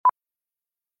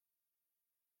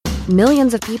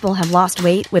Millions of people have lost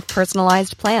weight with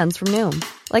personalized plans from Noom.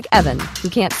 Like Evan, who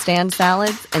can't stand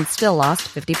salads and still lost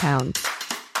 50 pounds.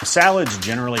 Salads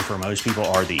generally for most people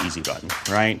are the easy button,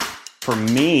 right? For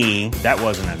me, that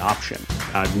wasn't an option.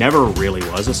 I never really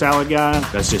was a salad guy.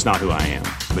 That's just not who I am.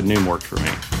 But Noom worked for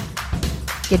me.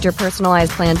 Get your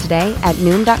personalized plan today at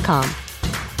Noom.com.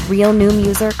 Real Noom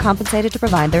user compensated to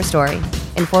provide their story.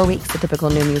 In 4 weeks, the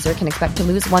typical Noom user can expect to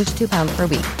lose 1 to 2 pounds per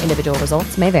week. Individual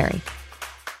results may vary.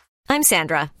 I'm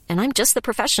Sandra, and I'm just the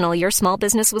professional your small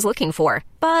business was looking for.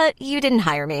 But you didn't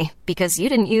hire me because you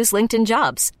didn't use LinkedIn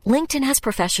Jobs. LinkedIn has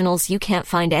professionals you can't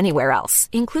find anywhere else,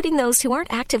 including those who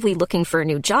aren't actively looking for a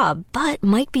new job, but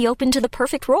might be open to the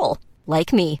perfect role,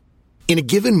 like me. In a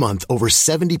given month, over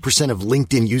 70% of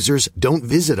LinkedIn users don't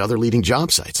visit other leading job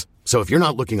sites. So if you're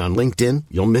not looking on LinkedIn,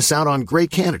 you'll miss out on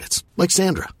great candidates like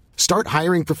Sandra. Start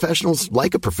hiring professionals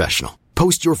like a professional.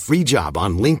 Post your free job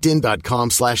on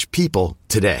linkedin.com/people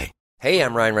today. Hey,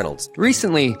 I'm Ryan Reynolds.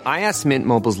 Recently, I asked Mint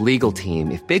Mobile's legal team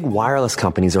if big wireless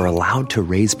companies are allowed to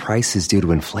raise prices due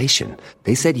to inflation.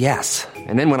 They said yes.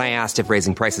 And then when I asked if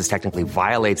raising prices technically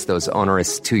violates those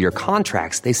onerous two-year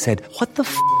contracts, they said, "What the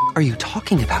f*** are you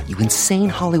talking about, you insane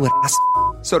Hollywood ass?"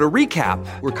 So to recap,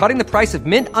 we're cutting the price of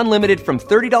Mint Unlimited from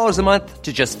 $30 a month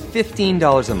to just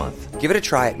 $15 a month. Give it a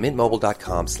try at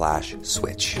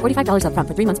mintmobile.com/switch. $45 up front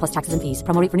for 3 months plus taxes and fees.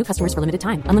 Promo rate for new customers for limited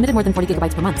time. Unlimited more than 40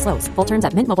 gigabytes per month. Slows full terms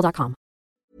at mintmobile.com.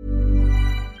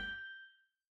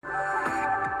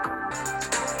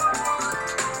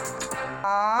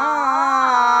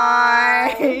 Hi.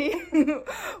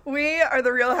 We are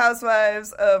the Real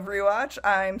Housewives of Rewatch.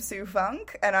 I'm Sue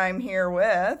Funk, and I'm here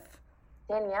with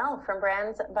Danielle from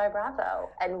Brands by Bravo.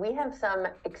 And we have some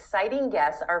exciting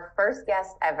guests, our first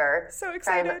guest ever. So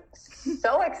excited. I'm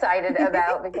so excited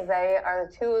about because they are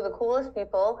two of the coolest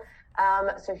people.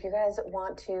 So if you guys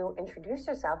want to introduce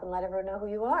yourself and let everyone know who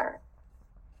you are.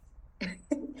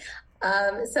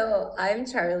 So I'm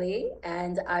Charlie,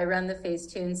 and I run the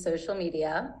FaceTune social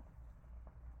media.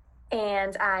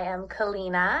 And I am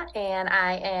Kalina, and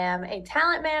I am a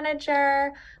talent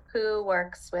manager who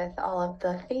works with all of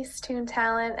the FaceTune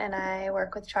talent, and I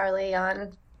work with Charlie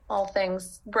on all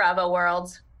things Bravo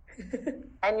world.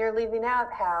 And you're leaving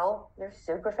out how you're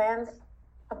super fans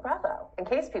of Bravo, in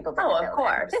case people don't know. Oh, of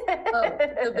course.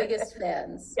 The biggest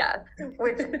fans. Yeah.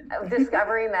 Which,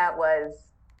 discovering that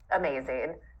was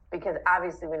amazing, because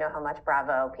obviously we know how much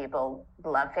Bravo people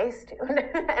love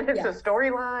FaceTune. And it's a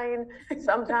storyline,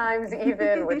 sometimes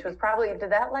even, which was probably, did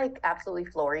that like absolutely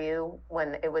floor you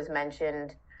when it was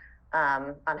mentioned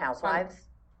on Housewives?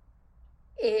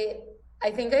 I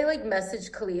think I like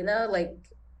messaged Kalina, like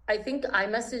I think I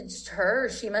messaged her,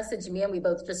 she messaged me, and we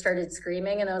both just started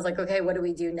screaming, and I was like, okay, what do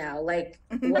we do now? Like,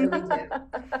 what do we do?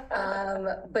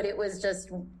 But it was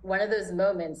just one of those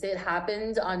moments. It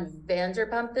happened on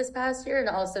Vanderpump this past year and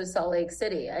also Salt Lake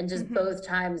City, and just both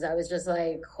times I was just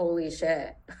like, holy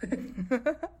shit.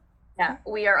 Yeah,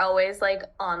 we are always like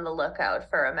on the lookout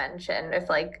for a mention. If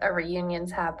like a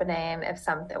reunion's happening, if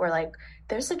something, we're like,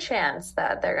 there's a chance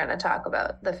that they're going to talk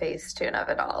about the FaceTune of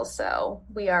it all. So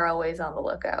we are always on the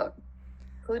lookout.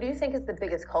 Who do you think is the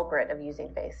biggest culprit of using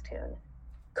FaceTune?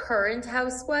 Current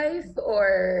housewife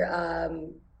or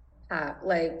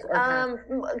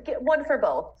one for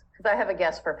both. Because I have a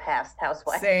guess for past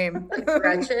housewife. Same.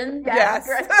 Gretchen? Yes.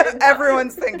 Gretchen.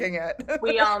 Everyone's thinking it.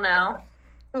 We all know.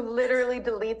 Who literally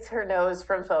deletes her nose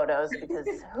from photos because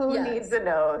who needs a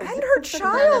nose? And her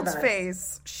child's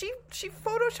face. She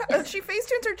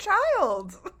FaceTunes her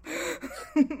child.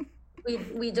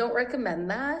 We don't recommend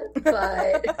that,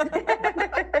 but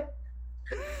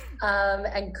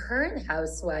and current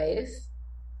housewife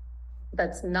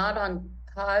that's not on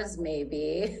pause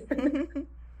maybe. I'm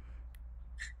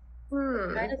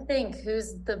trying to think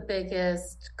who's the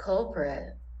biggest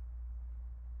culprit.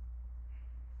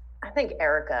 I think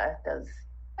Erica does.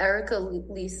 Erica,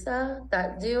 Lisa,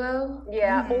 that duo?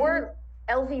 Yeah, or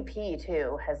LVP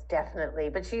too has definitely,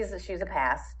 but she's a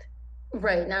past.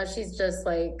 Right, now she's just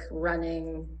like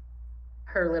running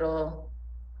her little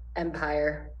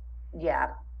empire.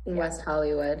 Yeah. In West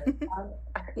Hollywood.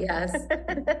 Yes.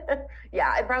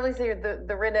 Yeah, I'd probably say the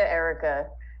Rinna Erica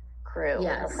crew.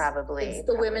 Yes. Probably. It's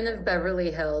the women of Beverly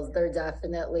Hills. They're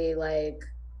definitely like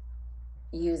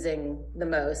using the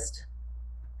most.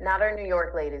 Not our New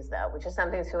York ladies, though, which is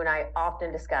something Sue and I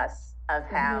often discuss of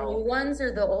how... The new ones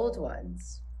or the old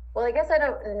ones? Well, I guess I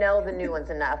don't know the new ones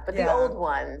enough, but the old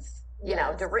ones, you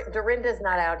know, Dorinda's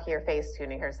not out here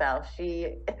face-tuning herself.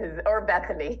 She is, or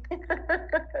Bethany.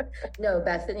 No,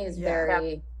 Bethany is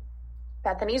very...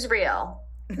 Bethany's real.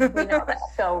 We know that.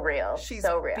 So real. She's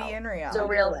so real. being real. So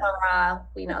real, so raw.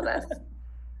 We know this.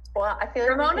 Well, I feel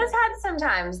like Ramona's had some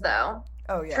times though.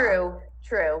 Oh yeah.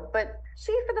 True. But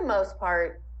she, for the most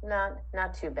part,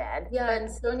 not too bad. Yeah, but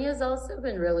and Sonia's also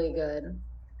been really good.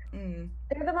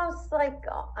 They're the most like,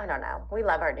 I don't know. We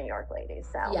love our New York ladies,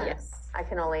 so Yes. I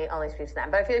can only speak to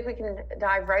them. But I feel like we can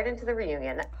dive right into the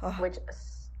reunion, which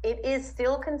it is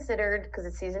still considered, because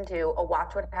it's season 2, a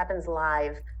Watch What Happens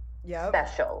Live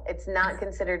special. It's not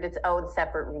considered its own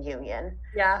separate reunion.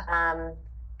 Yeah.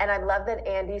 And I love that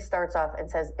Andy starts off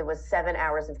and says it was 7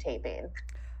 hours of taping.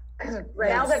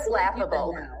 Now that's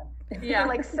laughable. Yeah,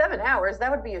 like 7 hours.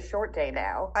 That would be a short day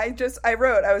now. I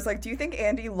wrote, I was like, do you think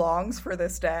Andy longs for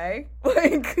this day?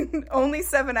 Like, only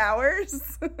 7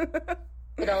 hours?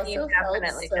 It also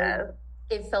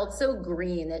felt so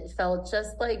green. It felt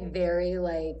just like very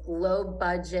like low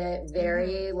budget,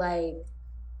 very like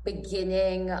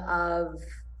beginning of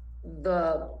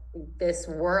this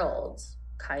world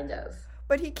kind of.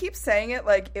 But he keeps saying it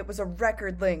like it was a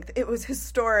record length. It was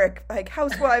historic, like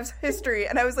Housewives history.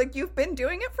 And I was like, you've been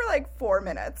doing it for like 4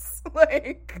 minutes.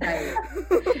 Like,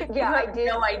 yeah, I did.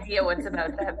 No idea what's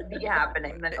about to be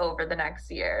happening then over the next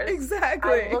years.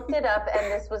 Exactly. I looked it up, and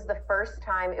this was the first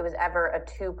time it was ever a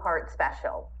 2-part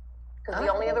special. Because the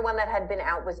only other one that had been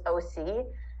out was OC.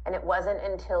 And it wasn't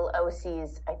until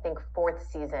OC's, I think, 4th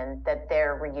season that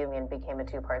their reunion became a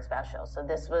 2-part special. So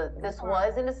this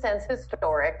was in a sense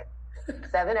historic.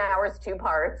 7 hours, 2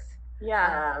 parts.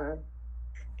 Yeah.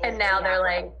 And now they're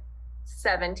like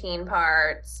 17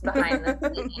 parts behind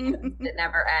the scenes. It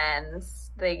never ends.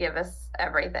 They give us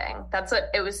everything. That's what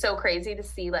it was so crazy to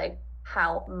see, like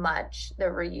how much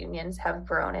the reunions have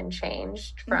grown and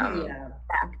changed from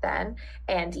back then.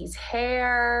 Andy's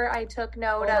hair, I took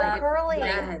note of. Curly.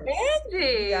 Andy.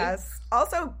 Yes.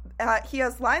 Also, he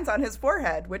has lines on his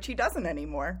forehead, which he doesn't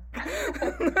anymore.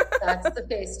 That's the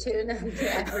FaceTune and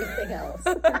everything else.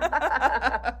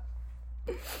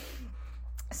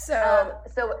 So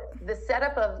the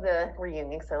setup of the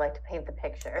reunion, because I like to paint the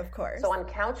picture. Of course. So on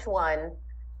couch 1,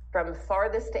 from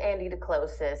farthest to Andy to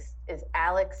closest, is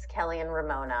Alex, Kelly, and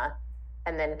Ramona.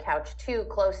 And then couch 2,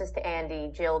 closest to Andy,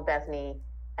 Jill, Bethany,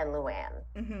 and Luann.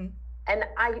 Mm-hmm. And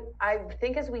I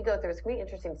think as we go through, it's going to be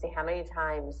interesting to see how many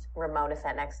times Ramona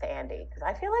sat next to Andy. Because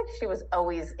I feel like she was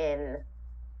always in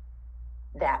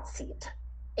that seat.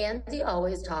 Andy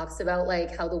always talks about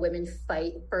like how the women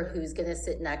fight for who's going to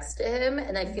sit next to him.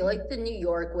 And I feel like the New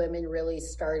York women really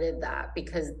started that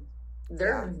because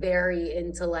they're very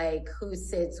into like who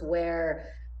sits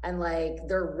where and like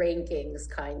their rankings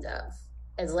kind of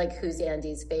as like who's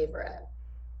Andy's favorite.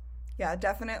 Yeah,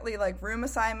 definitely like room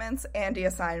assignments, Andy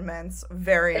assignments,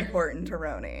 very important to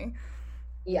Roni.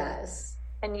 Yes.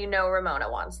 And you know Ramona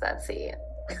wants that seat.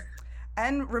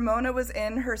 And Ramona was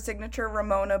in her signature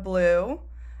Ramona blue,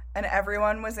 and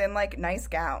everyone was in like nice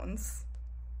gowns.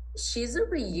 She's a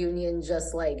reunion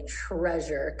just like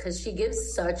treasure because she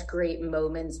gives such great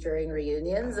moments during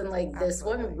reunions. And like this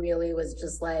one really was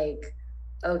just like,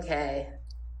 okay,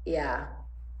 yeah.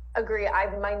 Agree.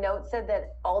 My note said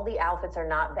that all the outfits are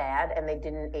not bad and they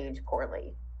didn't age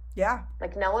poorly. Yeah.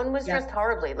 Like no one was dressed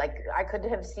horribly. Like I could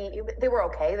have seen, they were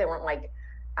okay. They weren't like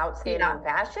outstanding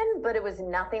fashion, but it was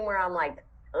nothing where I'm like,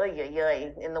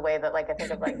 in the way that like I think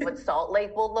of like what Salt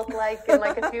Lake will look like in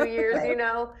like a few years, you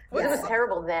know? It was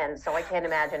terrible then, so I can't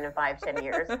imagine in 5-10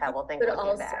 years how we'll think. But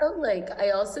also like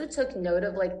I also took note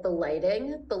of like the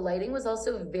lighting. The lighting was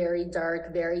also very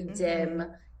dark, very dim.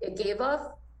 It gave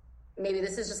off, maybe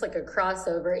this is just like a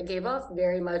crossover, it gave off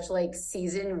very much like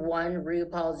season 1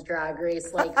 RuPaul's Drag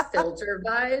Race like filter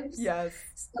vibes. Yes.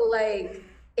 So like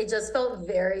it just felt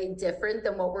very different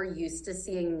than what we're used to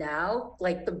seeing now,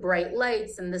 like the bright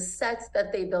lights and the sets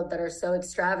that they build that are so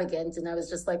extravagant. And I was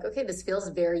just like, okay, this feels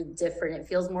very different. It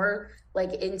feels more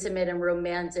like intimate and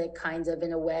romantic kind of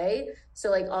in a way. So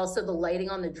like also the lighting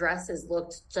on the dresses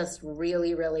looked just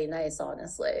really, really nice,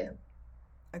 honestly.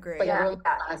 Agreed. Like really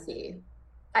classy.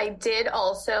 I did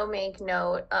also make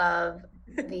note of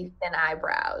the thin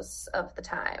eyebrows of the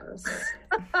times.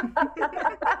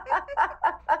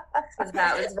 Because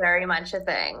that was very much a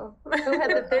thing. Who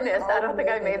had the thinnest? I don't think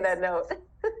I made that note.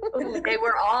 They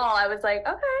were all, I was like,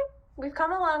 okay, we've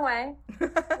come a long way. We're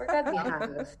good.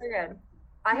 We're good.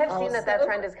 I have seen that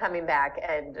trend is coming back,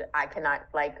 and I cannot,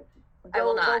 like,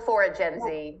 go for it, Gen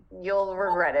Z. You'll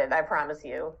regret it, I promise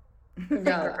you.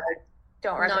 No,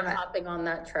 don't recommend. Not hopping on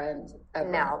that trend ever.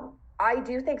 No. I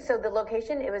do think so. The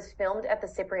location, it was filmed at the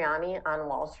Cipriani on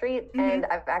Wall Street, and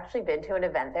I've actually been to an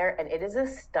event there, and it is a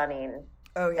stunning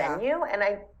venue. And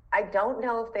I don't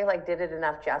know if they like did it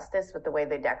enough justice with the way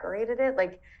they decorated it.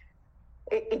 Like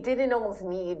it didn't almost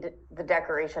need the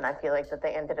decoration, I feel like, that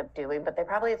they ended up doing, but they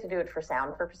probably had to do it for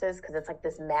sound purposes because it's like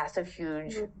this massive,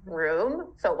 huge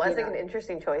room. So it was like an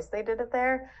interesting choice they did it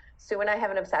there. Sue and I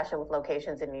have an obsession with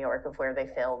locations in New York of where they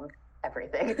filmed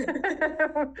everything.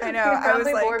 I know. I was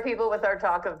like, bore people with our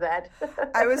talk of that.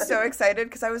 I was so excited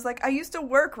because I was like, I used to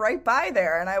work right by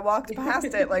there, and I walked past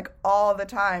it like all the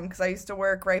time because I used to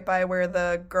work right by where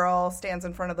the girl stands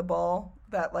in front of the bull,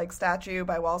 that like statue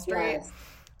by Wall Street. Yes.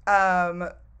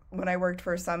 When I worked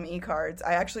for some e-cards,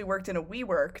 I actually worked in a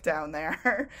WeWork down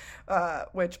there,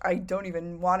 which I don't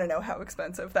even want to know how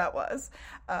expensive that was.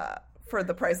 For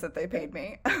the price that they paid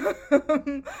me.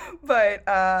 But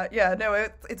yeah, no,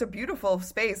 it's a beautiful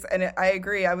space. And I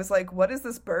agree. I was like, what is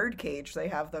this bird cage they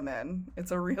have them in?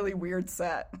 It's a really weird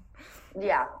set.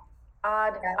 Yeah.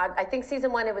 Odd. I think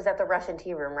season 1, it was at the Russian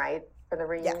tea room, right? For the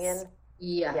reunion?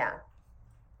 Yes.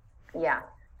 Yeah.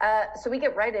 So we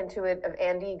get right into it of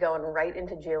Andy going right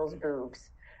into Jill's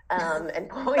boobs and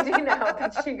pointing out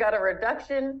that she got a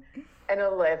reduction and a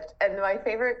lift. And my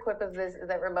favorite quip of this is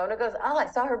that Ramona goes, "Oh, I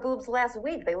saw her boobs last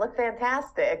week. They look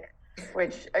fantastic."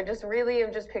 Which I just really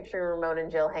am just picturing Ramona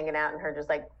and Jill hanging out and her just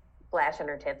like flashing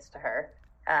her tits to her.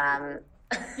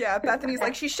 Yeah, Bethany's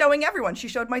like, she's showing everyone. She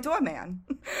showed my doorman.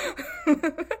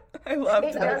 I love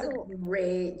that. That was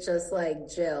great, just like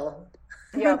Jill.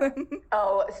 Yep.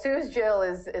 Oh, Sue's Jill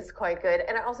is quite good.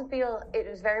 And I also feel it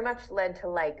was very much led to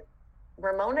like,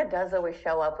 Ramona does always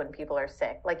show up when people are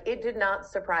sick. Like, it did not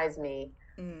surprise me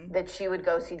that she would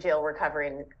go see Jill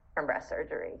recovering from breast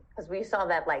surgery. Because we saw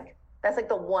that, like, that's like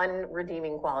the one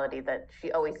redeeming quality that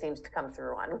she always seems to come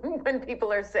through on. When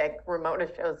people are sick, Ramona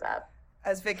shows up.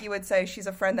 As Vicky would say, she's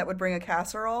a friend that would bring a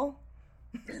casserole.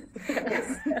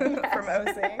 Yes. From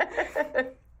OC.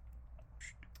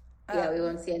 Yeah, we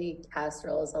won't see any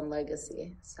casseroles on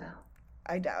Legacy, so.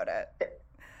 I doubt it.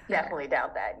 Definitely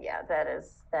doubt that. Yeah, that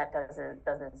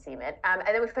doesn't seem it. And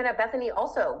then we find out Bethany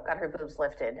also got her boobs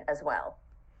lifted as well.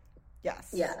 Yes.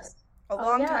 Yes. A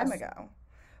long time ago.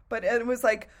 But it was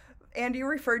like, Andy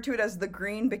referred to it as the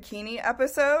green bikini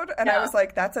episode, and I was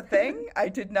like, that's a thing? I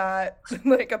did not,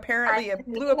 like, apparently it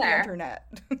blew up the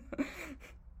internet.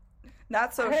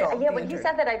 Not social. Yeah, when he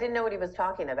said that, I didn't know what he was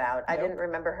talking about. Nope. I didn't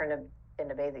remember her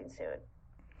in a bathing suit.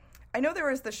 I know there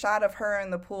was the shot of her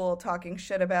in the pool talking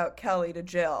shit about Kelly to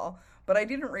Jill, but I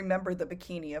didn't remember the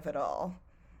bikini of it all.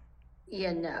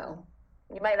 Yeah, no.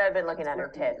 You might not have been looking at her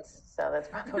tits, so that's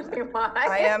probably why.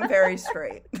 I am very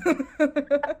straight.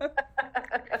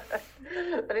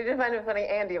 But I did find it funny,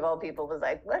 Andy, of all people, was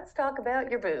like, let's talk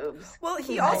about your boobs. Well,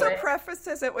 he also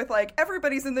prefaces it with, like,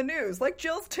 everybody's in the news, like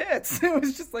Jill's tits. It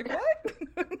was just like, what?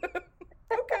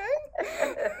 Okay.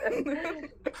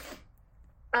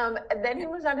 And then he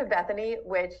moves on to Bethany,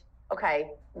 which,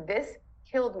 okay, this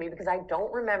killed me because I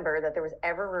don't remember that there was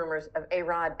ever rumors of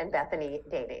A-Rod and Bethany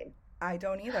dating. I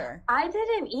don't either. I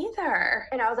didn't either.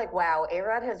 And I was like, wow,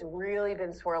 A-Rod has really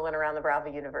been swirling around the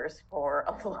Bravo universe for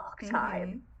a long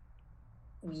time.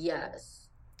 Mm-hmm. Yes.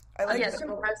 I like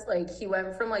I'm impressed, like, he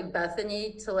went from, like,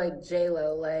 Bethany to, like,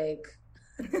 J-Lo, like...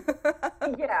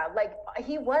 Yeah, like,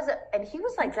 he was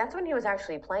like, that's when he was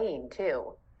actually playing,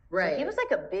 too. Right. So he was,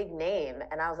 like, a big name,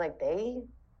 and I was like, they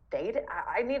dated?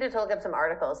 I needed to look up some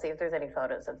articles, see if there's any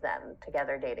photos of them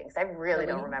together dating, because I really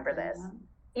don't remember this.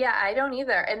 Yeah, I don't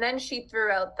either. And then she threw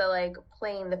out the, like,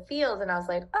 playing the fields, and I was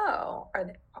like, oh,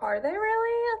 are they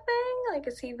really a thing? Like,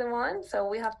 is he the one?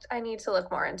 So I need to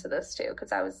look more into this too,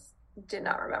 because did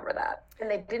not remember that. And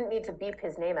they didn't need to beep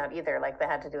his name out either, like they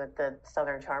had to do at the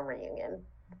Southern Charm reunion.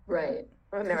 Right.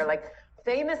 When they were like,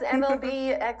 famous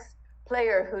MLB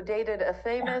ex-player who dated a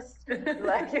famous,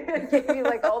 like, gave you,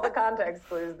 like, all the context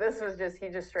clues. This was just, he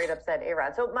just straight up said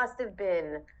A-Rod. So it must have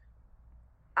been...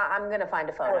 I'm going to find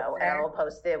a photo and I will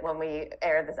post it when we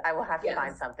air this. I will have to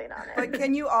find something on it. But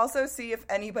can you also see if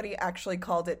anybody actually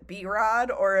called it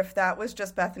B-Rod or if that was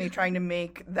just Bethany trying to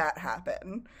make that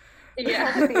happen?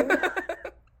 Yeah.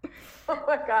 Oh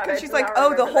my God. Because she's like,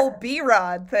 oh, the whole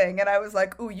B-Rod thing. And I was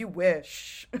like, ooh, you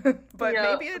wish. But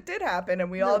maybe it did happen and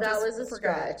we all just that was a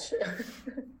forgot. Scratch.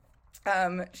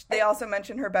 They also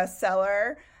mentioned her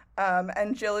bestseller.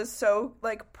 And Jill is so,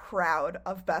 like, proud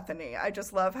of Bethany. I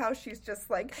just love how she's just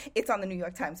like, it's on the New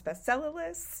York Times bestseller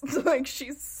list. Like,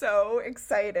 she's so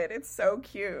excited. It's so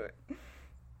cute.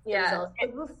 Yeah.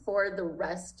 It was also before the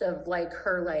rest of, like,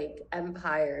 her, like,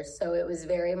 empire. So it was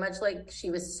very much like she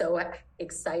was so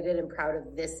excited and proud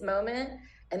of this moment.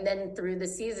 And then through the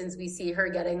seasons, we see her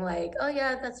getting like, oh,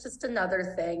 yeah, that's just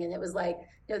another thing. And it was like,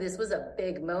 no, this was a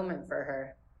big moment for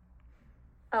her.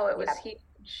 Oh, it was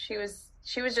she was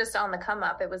just on the come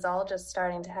up. It was all just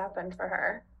starting to happen for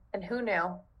her. And who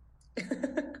knew?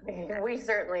 We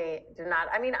certainly do not.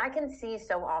 I mean, I can see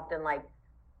so often like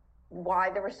why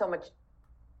there was so much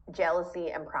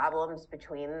jealousy and problems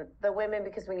between the women,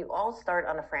 because when you all start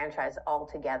on a franchise all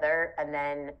together and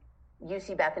then you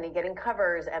see Bethany getting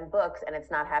covers and books and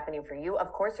it's not happening for you,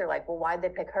 of course you're like, well, why'd they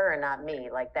pick her and not me?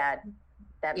 Like that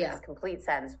makes complete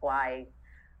sense why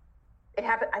it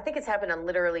happened. I think it's happened on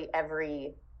literally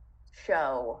every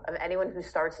show of anyone who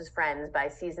starts as friends by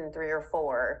season 3 or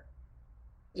 4.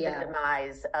 The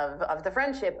demise of the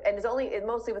friendship, and it's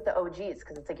mostly with the OGs,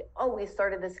 because it's like, oh, we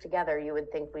started this together. You would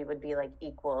think we would be like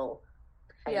equal.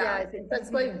 Yeah, I think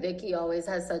that's why Vicky always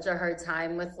has such a hard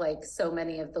time with like so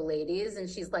many of the ladies, and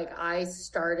she's like, I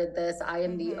started this, I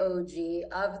am the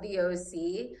OG of the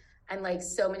OC, and like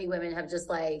so many women have just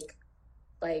like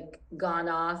gone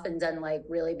off and done like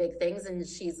really big things, and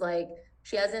she's like,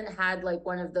 she hasn't had like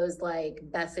one of those like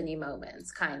Bethany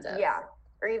moments, kind of. Yeah.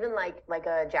 Or even like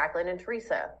a Jacqueline and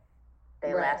Teresa.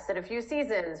 They lasted a few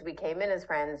seasons. We came in as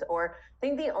friends. Or I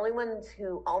think the only ones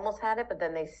who almost had it, but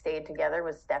then they stayed together,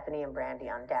 was Stephanie and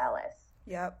Brandy on Dallas.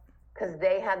 Yep. Because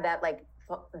they had that like,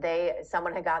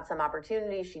 someone had got some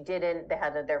opportunity. She didn't. They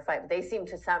had their fight. They seemed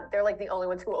to they're like the only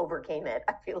ones who overcame it,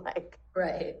 I feel like.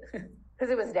 Right. Because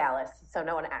it was Dallas, so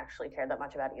no one actually cared that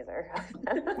much about either.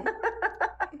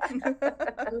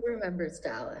 Who remembers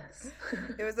Dallas?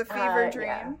 It was a fever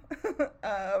dream.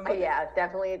 Yeah,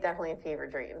 definitely a fever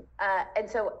dream. And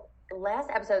so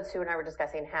last episode, Sue and I were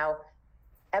discussing how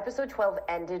episode 12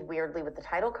 ended weirdly with the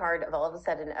title card of all of a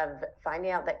sudden of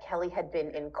finding out that Kelly had been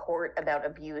in court about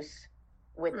abuse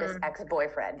with this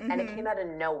ex-boyfriend, and it came out of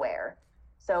nowhere.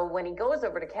 So when he goes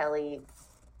over to Kelly,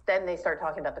 then they start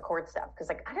talking about the court stuff, because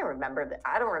like I don't remember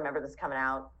this coming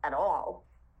out at all,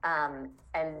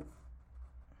 and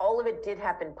all of it did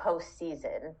happen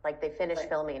post-season. Like they finished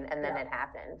filming and then it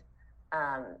happened,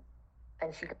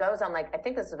 and she goes on like, I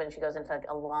think this is when she goes into like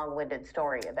a long-winded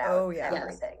story about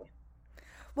everything.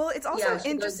 Well, it's also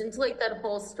she goes into like that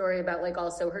whole story about like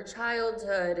also her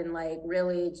childhood and like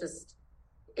really just,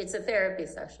 it's a therapy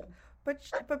session. But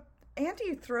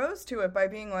Andy throws to it by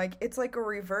being like, it's like a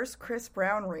reverse Chris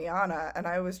Brown Rihanna, and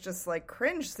I was just like,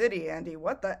 cringe city, Andy,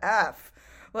 what the F?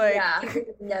 Like, you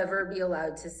could never be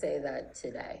allowed to say that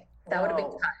today. That would have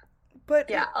been time. But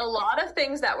yeah, a lot of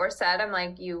things that were said, I'm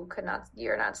like, you're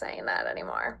not saying that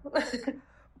anymore.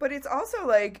 But it's also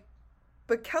like,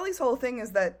 but Kelly's whole thing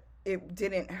is that it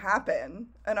didn't happen,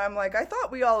 and I'm like, I thought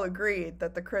we all agreed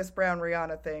that the Chris Brown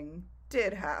Rihanna thing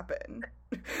did happen.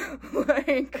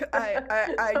 Like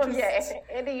I just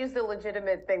Andy used a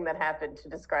legitimate thing that happened to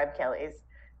describe Kelly's,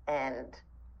 and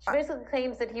she basically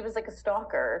claims that he was like a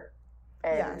stalker.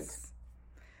 And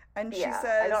and she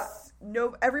says,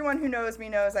 no, everyone who knows me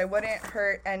knows I wouldn't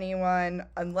hurt anyone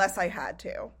unless I had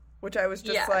to, which I was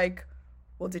just like,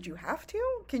 well, did you have to?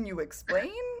 Can you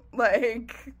explain?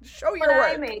 Like, show your work.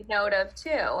 I made note of too.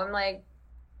 I'm like,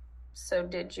 so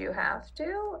did you have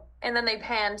to? And then they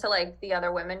panned to like the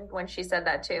other women when she said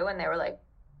that too, and they were like,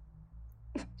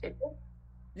 did you?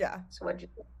 Yeah. So what'd you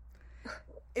do?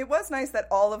 It was nice that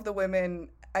all of the women,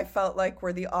 I felt like,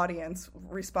 were the audience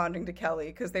responding to Kelly,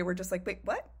 because they were just like, wait,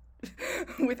 what?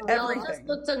 With everything. It just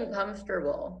looked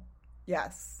uncomfortable.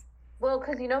 Yes. Well,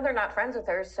 because they're not friends with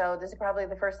her, so this is probably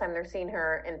the first time they're seeing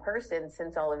her in person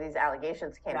since all of these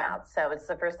allegations came out. So it's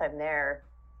the first time they're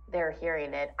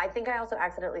hearing it. I think I also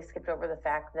accidentally skipped over the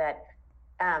fact that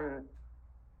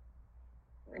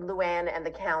Luann and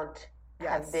the Count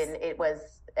have been, it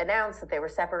was announced that they were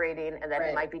separating and that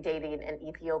he might be dating an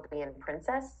Ethiopian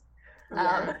princess.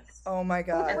 Oh my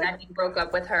God. And then he broke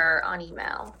up with her on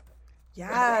email.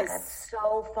 Yes. That's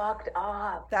so fucked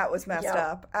up. That was messed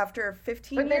up. After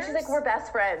 15 years? But then she's like, we're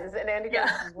best friends. And Andy goes,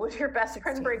 would your best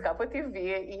friend break up with you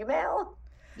via email?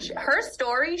 Her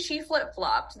story, she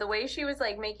flip-flopped. The way she was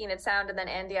like making it sound, and then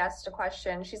Andy asked a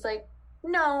question. She's like,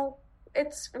 no,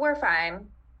 we're fine.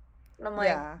 And I'm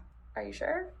like, are you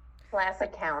sure?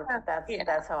 Classic Count.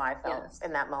 That's how I felt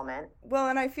in that moment. Well,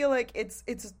 and I feel like it's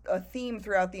a theme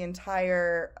throughout the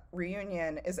entire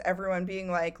reunion is everyone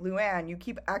being like, Luann, you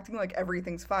keep acting like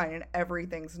everything's fine and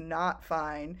everything's not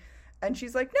fine. And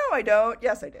she's like, no, I don't.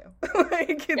 Yes, I do.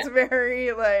 Like, it's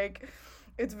very, like,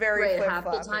 it's very half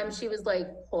the time she was, like,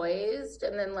 poised,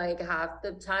 and then, like, half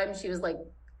the time she was, like,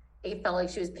 it felt like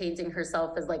she was painting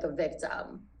herself as, like, a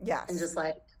victim. Yes. And just,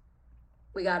 like,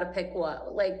 we got to pick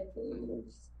what. Like,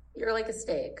 you're like a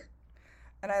steak.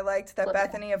 And I liked that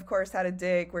Bethany, of course, had a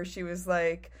dig where she was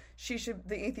like,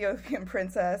 the Ethiopian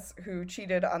princess who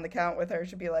cheated on the Count with her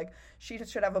should be like, she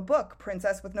should have a book,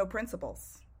 Princess with No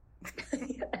Principles.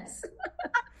 Yes.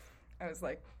 I was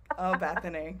like, oh,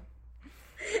 Bethany.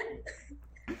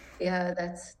 Yeah,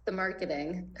 that's the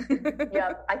marketing.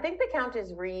 Yep. I think the Count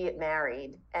is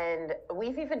remarried, and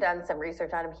we've even done some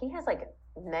research on him. He has like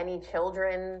many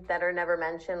children that are never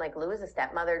mentioned. Like Lou is a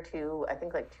stepmother to, I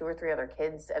think, like 2 or 3 other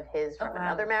kids of his from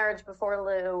another marriage before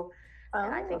Lou.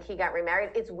 And I think he got remarried.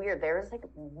 It's weird. There is like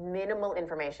minimal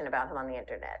information about him on the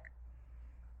internet.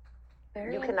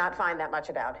 You cannot find that much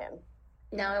about him.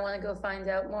 Now I want to go find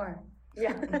out more.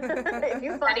 Yeah. If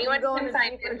you find anyone can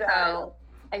find info,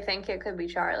 I think it could be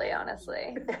Charlie,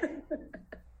 honestly.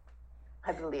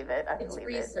 I believe it. It's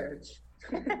research.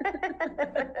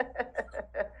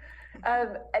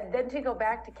 And then to go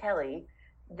back to Kelly,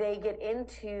 they get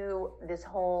into this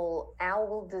whole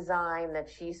owl design that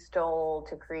she stole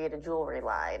to create a jewelry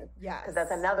line. Yeah, because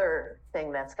that's another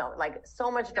thing that's going, like,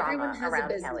 so much drama around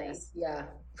Kelly. Yeah.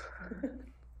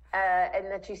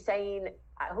 And that she's saying,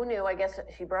 who knew? I guess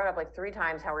she brought up like 3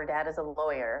 times how her dad is a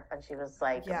lawyer, and she was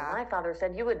like, "My father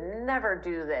said you would never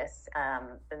do this,"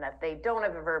 and that they don't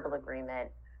have a verbal agreement.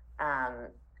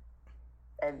 And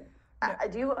I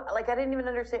do, like, I didn't even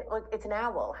understand. Like, it's an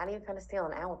owl. How do you kind of steal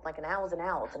an owl? Like, an owl's an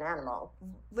owl. It's an animal.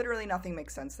 Literally nothing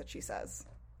makes sense that she says.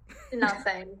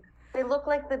 Nothing. They look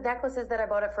like the necklaces that I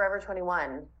bought at Forever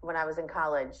 21 when I was in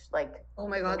college. Like, oh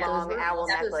my God, long owl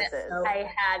necklaces.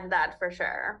 I had that for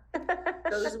sure.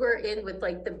 Those were in with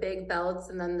like the big belts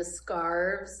and then the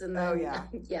scarves and then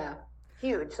yeah.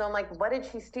 Huge. So I'm like, what did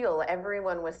she steal?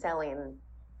 Everyone was selling,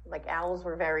 like, owls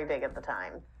were very big at the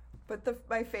time. But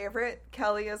my favorite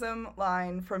Kellyism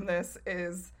line from this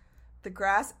is, "The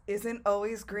grass isn't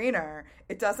always greener.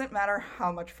 It doesn't matter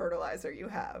how much fertilizer you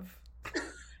have."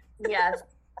 Yes.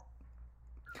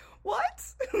 What?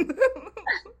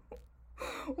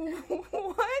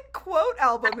 What quote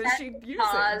album is she using?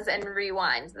 Pause and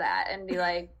rewind that and be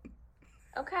like,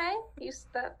 okay,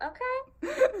 okay.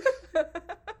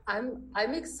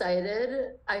 I'm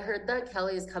excited. I heard that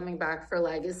Kelly is coming back for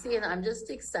Legacy, and I'm just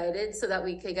excited so that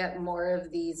we could get more of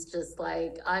these just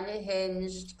like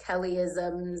unhinged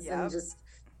Kellyisms and just,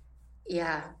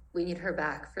 we need her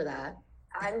back for that.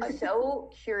 I'm so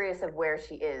curious of where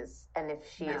she is and if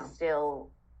she is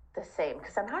still the same,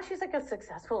 because somehow she's like a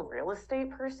successful real estate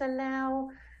person now.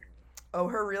 Oh,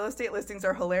 her real estate listings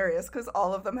are hilarious because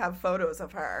all of them have photos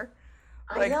of her.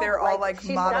 Like, they're all like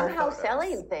she's model somehow photos.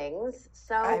 Selling things,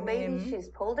 so maybe she's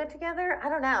pulled it together. I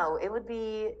don't know. It would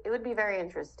be very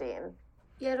interesting.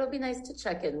 Yeah, it'll be nice to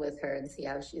check in with her and see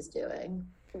how she's doing.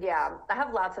 Yeah, I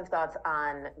have lots of thoughts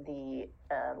on the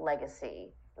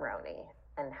legacy Roni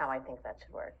and how I think that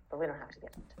should work, but we don't have to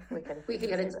get into it. We can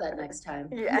get into that next time.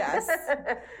 Yes.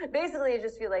 Basically, I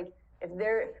just feel like if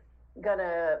they're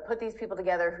gonna put these people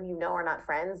together who are not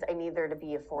friends, I need there to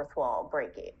be a fourth wall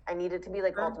breaking. I need it to be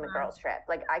like Ultimate Girls Trip.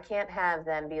 Like, I can't have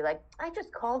them be like, I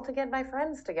just called to get my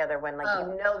friends together when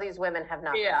these women have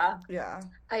not. Yeah.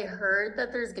 I heard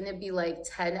that there's gonna be like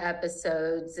 10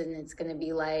 episodes and it's gonna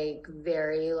be like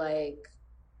very like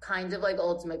kind of like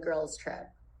Ultimate Girls Trip.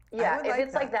 Yeah, if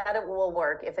it's like that, it will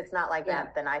work. If it's not like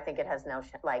that, then I think it has no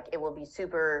like, it will be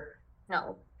super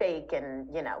fake, and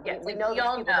we know these people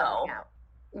don't hang out.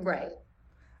 Right.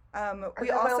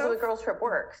 We also, the girls trip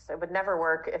works. It would never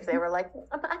work if they were like,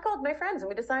 I called my friends and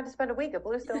we decided to spend a week at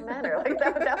Bluestone Manor. Like,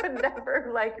 that would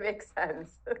never like make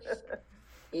sense.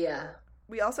 Yeah.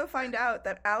 We also find out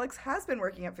that Alex has been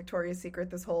working at Victoria's Secret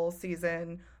this whole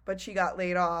season, but she got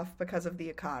laid off because of the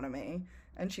economy,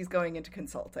 and she's going into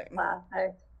consulting.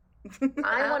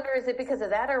 I wonder, is it because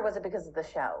of that or was it because of the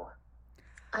show?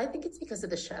 I think it's because of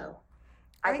the show.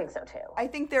 I think so too. I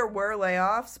think there were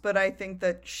layoffs, but I think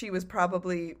that she was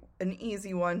probably an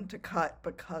easy one to cut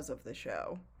because of the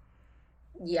show.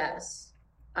 Yes,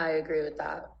 I agree with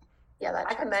that. Yeah,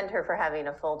 I commend her for having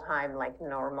a full-time, like,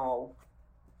 normal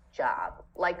job.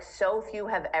 Like, so few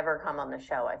have ever come on the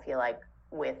show, I feel like,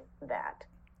 with that.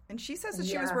 And she says that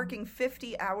she was working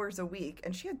 50 hours a week,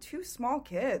 and she had 2 small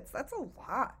kids. That's a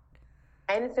lot.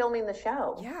 And filming the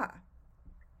show. Yeah.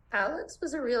 Alex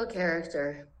was a real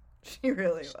character. She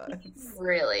really was.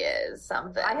 Really is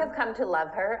something. I have come to love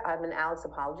her. I'm an Alex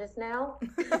apologist now,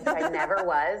 which I never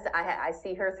was. I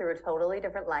see her through a totally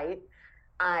different light.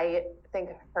 I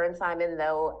think her and Simon,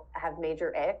 though, have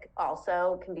major ick,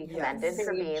 also can be commended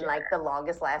for being like the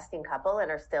longest lasting couple and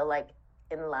are still like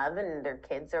in love, and their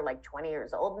kids are like 20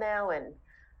 years old now. And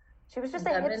she was just a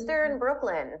hipster in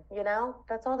Brooklyn,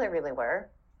 that's all they really were.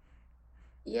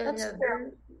 Yeah,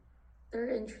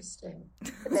 they're interesting.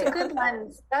 It's a good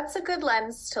lens. That's a good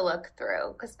lens to look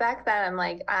through. Because back then, I'm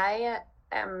like, I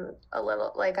am a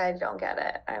little like, I don't get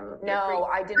it.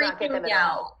 I did not get them at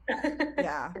all.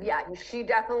 Yeah. Yeah, she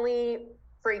definitely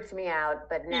freaked me out.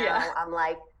 But now I'm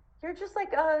like, You're just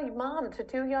like a mom to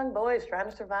two young boys trying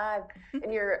to survive. And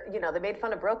they made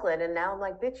fun of Brooklyn. And now I'm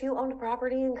like, bitch, you owned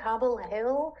property in Cobble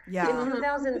Hill in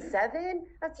 2007?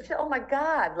 That's just, oh my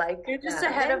God. Like, you're just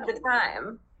ahead of the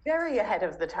time. Very ahead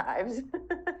of the times.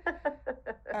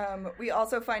 We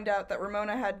also find out that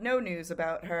Ramona had no news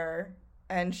about her.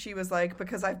 And she was like,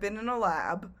 because I've been in a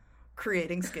lab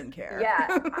creating skincare.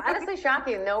 Yeah, honestly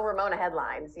shocking. No Ramona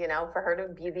headlines, for her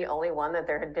to be the only one that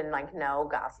there had been like no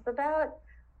gossip about.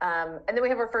 And then we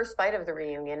have our first fight of the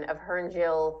reunion of her and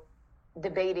Jill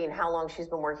debating how long she's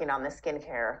been working on the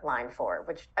skincare line for,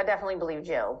 which I definitely believe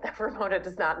Jill, that Ramona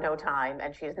does not know time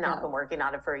and she has not been working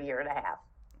on it for a year and a half.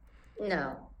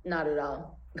 No, not at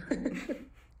all.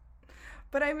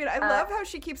 But I mean, I love how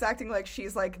she keeps acting like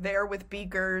she's like there with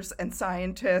beakers and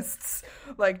scientists,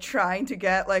 like trying to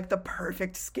get like the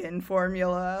perfect skin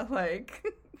formula. Like,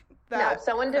 no,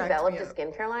 someone developed a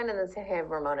skincare line and then said, "Hey,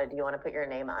 Ramona, do you want to put your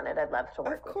name on it? I'd love to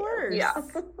work with you." Of course. Yeah.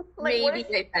 Like, maybe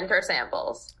they send her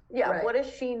samples. Yeah. Right. What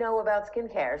does she know about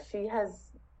skincare? She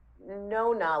has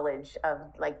no knowledge of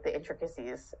like the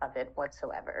intricacies of it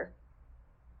whatsoever.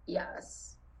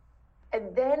 Yes.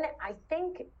 And then I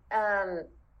think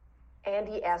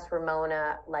Andy asked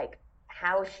Ramona like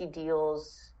how she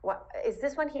deals. What is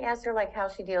this when he asked her like how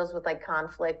she deals with like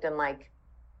conflict and like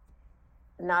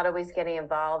not always getting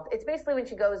involved? It's basically when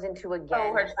she goes into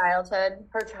again her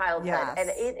childhood. Yes. And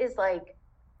it is like,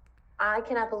 I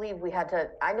cannot believe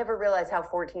I never realized how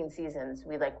 14 seasons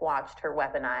we like watched her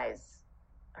weaponize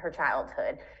her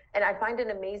childhood. And I find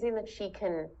it amazing that she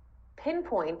can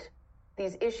pinpoint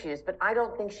these issues, but I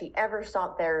don't think she ever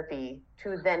sought therapy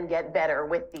to then get better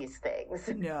with these things.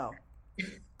 No,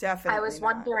 definitely. I was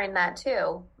wondering that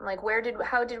too. Like,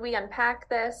 how did we unpack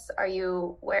this? How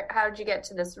did you get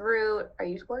to this route? Are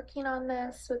you working on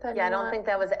this with anyone? Yeah, I don't think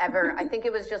that was ever, I think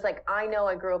it was just like, I know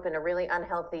I grew up in a really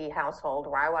unhealthy household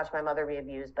where I watched my mother be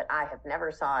abused, but I have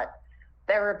never sought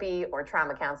therapy or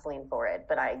trauma counseling for it,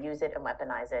 but I use it and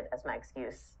weaponize it as my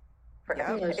excuse for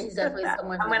everything. She's definitely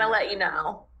someone. I'm going to let you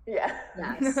know. Yeah.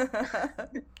 Yes.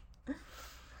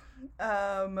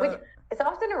 Which is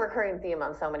often a recurring theme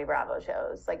on so many Bravo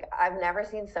shows. Like, I've never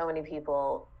seen so many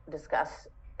people discuss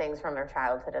things from their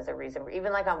childhood as a reason.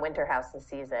 Even like on Winter House this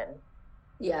season.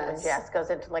 Yes. When Jess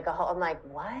goes into like a whole, I'm like,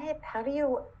 what? How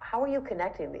are you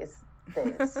connecting these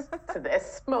things to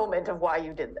this moment of why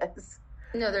you did this?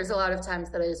 No, there's a lot of times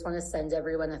that I just want to send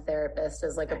everyone a therapist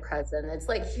as like a present. It's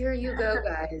like, here you go,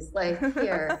 guys. Like,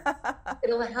 here,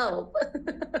 it'll help.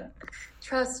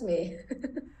 Trust me.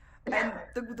 And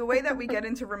the way that we get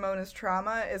into Ramona's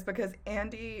trauma is because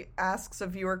Andy asks a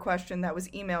viewer question that was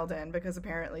emailed in because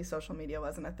apparently social media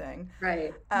wasn't a thing.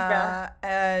 Right.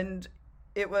 And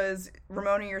it was,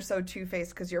 Ramona, you're so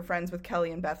two-faced because you're friends with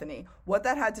Kelly and Bethany. What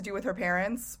that had to do with her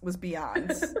parents was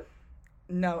beyond.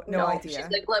 No idea. She's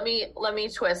like, let me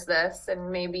twist this, and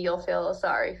maybe you'll feel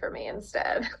sorry for me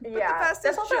instead. Yeah,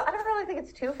 that's also, I don't really think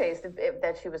it's two-faced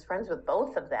that she was friends with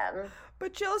both of them.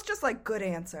 But Jill's just like, good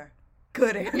answer.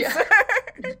 Yeah.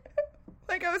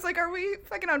 Like, I was like, are we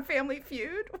fucking on Family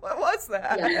Feud? What was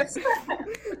that? Yes. This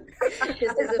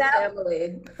is a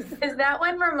family. Is that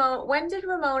when did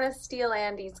Ramona steal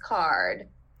Andy's card?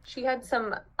 She had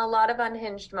a lot of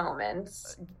unhinged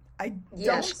moments. She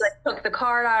took the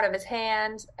card out of his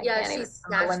hand. She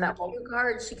snatched the cue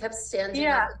card. She kept standing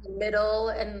up in the middle,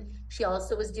 and she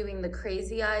also was doing the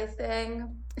crazy eye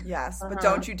thing. Yes, but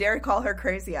don't you dare call her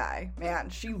Crazy Eye. Man,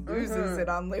 she loses it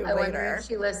on Lou later. I wonder if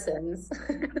she listens.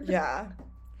 Yeah.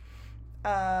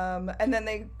 And then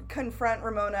they confront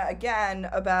Ramona again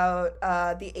about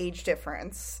the age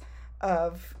difference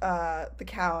of the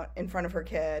Count in front of her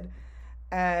kid.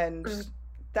 And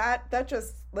that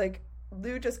just, like,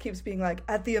 Lou just keeps being like,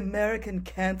 at the American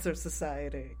Cancer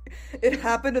Society. It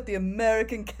happened at the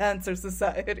American Cancer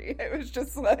Society. It was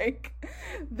just like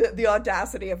the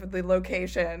audacity of the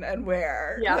location and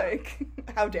where. Yeah. Like,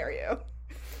 how dare you?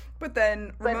 But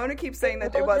then Ramona keeps saying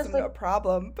that it wasn't a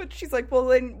problem. But she's like, well,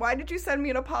 then why did you send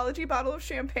me an apology bottle of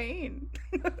champagne?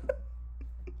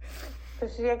 I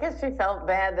guess she felt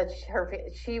bad that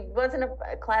she wasn't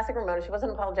a classic Ramona. She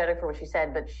wasn't apologetic for what she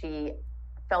said, but she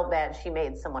felt bad she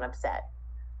made someone upset.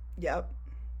 Yep.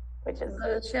 Which is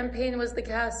the champagne was the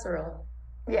casserole.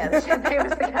 Yeah, the champagne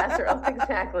was the casserole.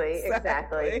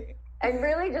 Exactly. And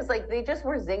really just like they just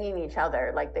were zinging each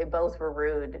other. Like they both were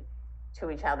rude to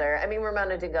each other. I mean,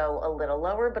 Ramona did go a little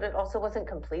lower, but it also wasn't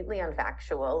completely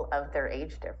unfactual of their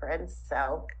age difference.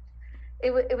 So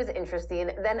it was interesting.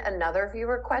 Then another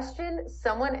viewer question,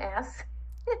 someone asked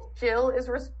if Jill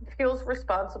feels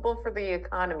responsible for the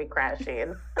economy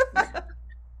crashing.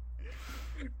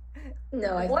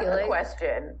 No, I what feel a like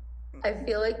question. I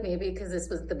feel like maybe because this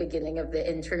was the beginning of the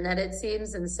internet, it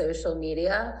seems, and social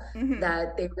media,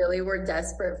 that they really were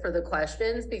desperate for the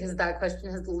questions, because that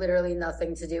question has literally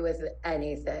nothing to do with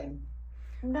anything.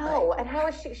 No, and how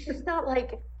is she's not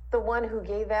like the one who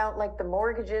gave out like the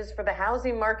mortgages for the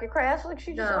housing market crash. Like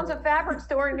she just owns a fabric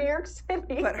store in New York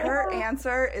City. But her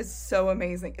answer is so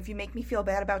amazing. If you make me feel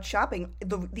bad about shopping,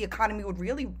 the economy would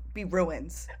really be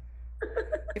ruins.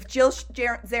 If Jill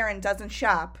Zarin doesn't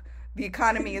shop, the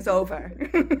economy is over.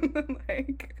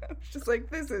 Like, I was just like,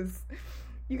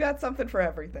 you got something for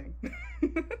everything.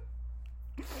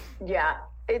 Yeah,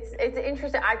 it's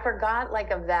interesting. I forgot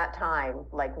like of that time,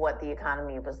 like what the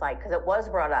economy was like, because it was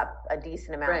brought up a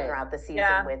decent amount throughout the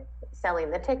season with selling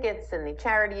the tickets and the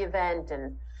charity event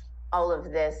and all of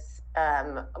this.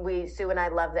 Sue and I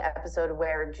love the episode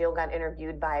where Jill got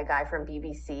interviewed by a guy from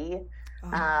BBC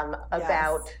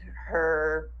about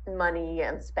her money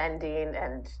and spending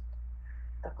and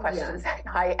the questions that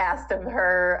I asked of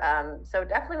her. So it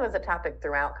definitely was a topic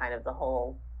throughout kind of the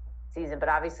whole season. But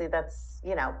obviously that's,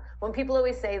 when people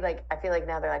always say, like, I feel like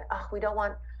now they're like, oh, we don't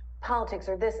want politics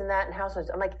or this and that and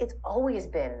households. I'm like, it's always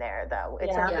been there, though.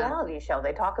 It's a reality show.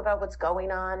 They talk about what's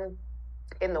going on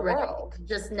in the world.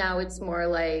 Just now it's more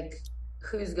like,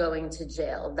 who's going to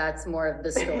jail? That's more of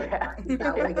the story that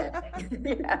we're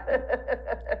getting.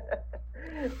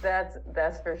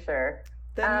 That's for sure.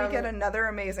 Then we get another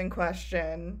amazing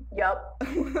question. Yep.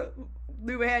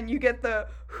 Luann, you get the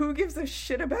Who Gives a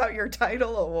Shit About Your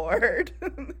Title award.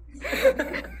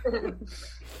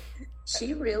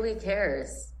 She really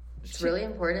cares. It's really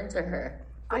important to her.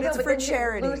 I know, it's for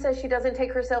charity. Lou says she doesn't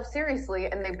take herself seriously,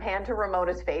 and they pan to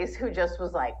Ramona's face, who just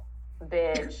was like,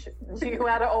 bitch, you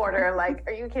out of order. Like,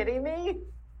 are you kidding me?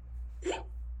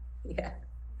 Yeah.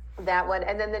 That one.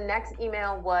 And then the next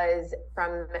email was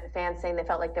from fans saying they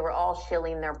felt like they were all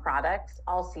shilling their products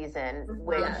all season,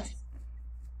 which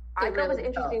I thought was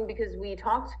interesting because we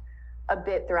talked a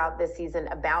bit throughout this season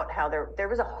about how there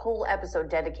was a whole episode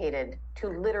dedicated to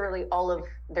literally all of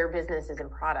their businesses and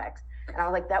products. And I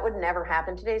was like, that would never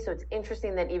happen today. So it's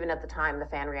interesting that even at the time, the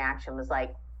fan reaction was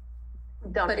like,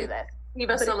 don't do this. Leave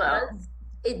us alone.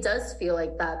 It does feel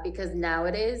like that because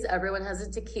nowadays everyone has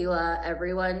a tequila.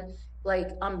 Everyone, like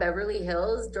on Beverly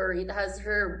Hills, Dorit has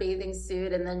her bathing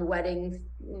suit and then wedding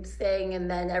thing, and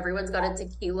then everyone's got a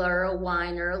tequila or a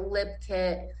wine or a lip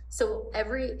kit. So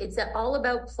it's all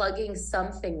about plugging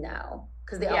something now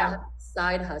because they all have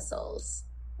side hustles.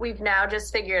 We've now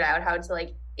just figured out how to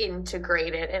like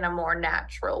integrate it in a more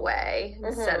natural way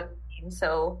instead of being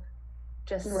so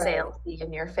just salesy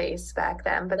in your face back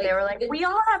then. But they were like, we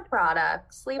all have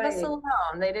products. Leave us alone.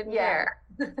 They didn't care.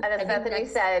 And as Bethany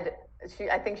said,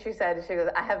 I think she said, she goes,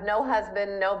 I have no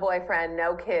husband, no boyfriend,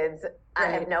 no kids. I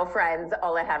have no friends.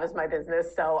 All I have is my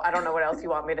business. So I don't know what else you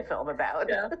want me to film about.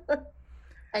 Yeah.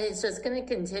 And it's just going to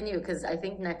continue because I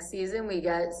think next season we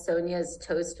get Sonia's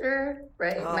toaster,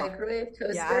 right? Oh, microwave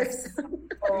toasters. Yes.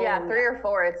 Yeah, 3 or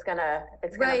 4. It's gonna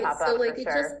pop up. So like for it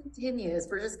just continues.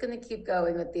 We're just going to keep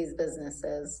going with these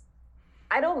businesses.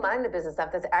 I don't mind the business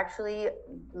stuff. That's actually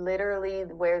literally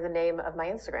where the name of my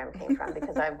Instagram came from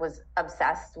because I was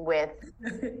obsessed with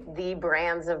the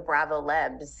brands of Bravo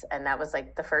Lebs. And that was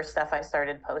like the first stuff I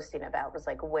started posting about was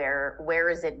like, where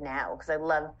is it now? Because I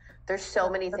love, there's so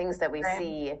many things that we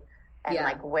see and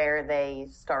like where they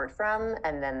start from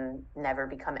and then never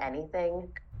become anything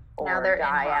or now they're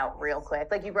die out real quick.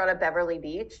 Like you brought up Beverly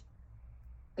Beach.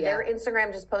 Yeah. Their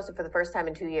Instagram just posted for the first time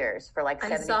in 2 years for like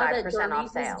 75% off sale. I saw that Dorit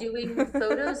was doing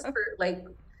photos for like,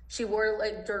 she wore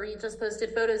like, Dorit just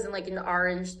posted photos in like an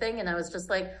orange thing. And I was just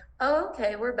like, oh,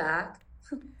 okay, we're back.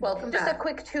 Welcome just back. A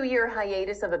quick 2-year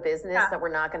hiatus of a business that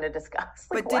we're not going to discuss.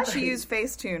 Like, but did she use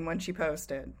FaceTune when she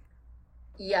posted?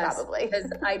 Yes. Probably.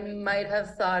 Because I might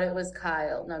have thought it was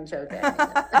Kyle. No, I'm joking.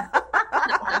 I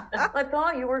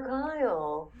thought you were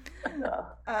Kyle.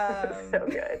 So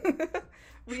good.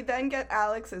 We then get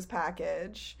Alex's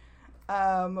package,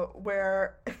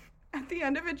 where at the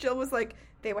end of it, Jill was like,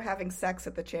 they were having sex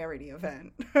at the charity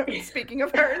event. Speaking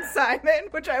of her and Simon,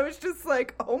 which I was just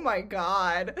like, oh my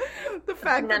God. The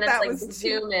fact that was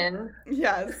zoom in.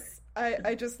 Yes,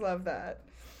 I just love that.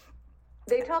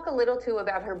 They talk a little too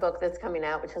about her book that's coming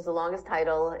out, which has the longest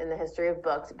title in the history of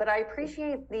books, but I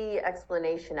appreciate the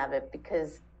explanation of it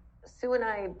because Sue and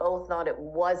I both thought it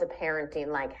was a parenting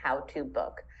like how-to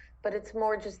book. But it's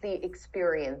more just the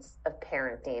experience of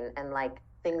parenting and like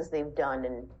things they've done.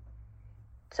 And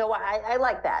so I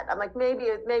like that. I'm like, maybe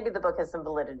the book has some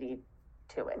validity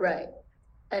to it. Right.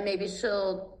 And maybe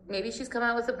she's come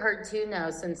out with a part 2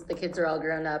 now since the kids are all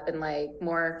grown up and like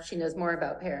she knows more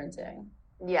about parenting.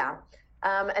 Yeah.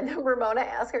 And then Ramona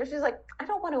asked her, she's like, I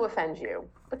don't want to offend you,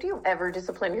 but do you ever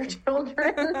discipline your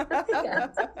children?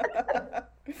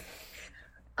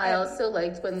 I also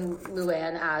liked when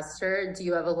Luann asked her, do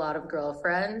you have a lot of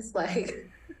girlfriends? Like,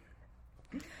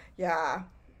 yeah.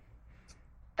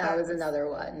 That was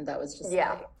another one that was just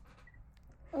like,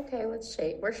 okay,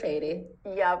 we're shady.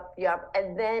 Yep.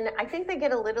 And then I think they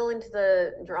get a little into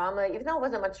the drama, even though it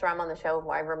wasn't much drama on the show,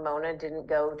 why Ramona didn't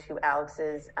go to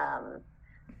Alex's,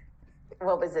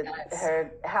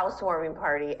 her housewarming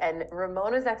party. And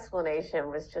Ramona's explanation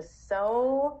was just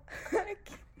so...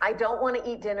 I don't want to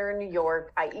eat dinner in New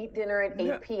York. I eat dinner at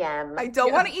 8 p.m. I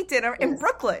don't want to eat dinner in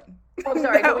Brooklyn. Oh,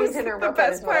 sorry. I don't eat dinner in Brooklyn.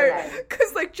 The best part.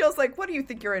 Because, like, Jill's like, what do you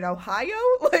think? You're in Ohio?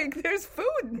 Like, there's food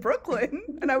in Brooklyn.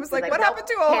 And I was like, what happened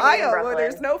to Ohio where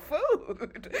there's no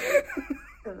food?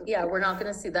 Yeah, we're not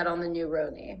going to see that on the new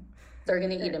Roni. They're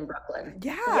going to eat in Brooklyn.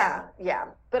 Yeah.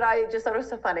 But I just thought it was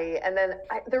so funny. And then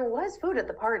there was food at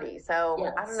the party. So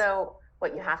I don't know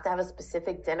what, you have to have a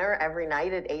specific dinner every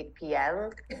night at 8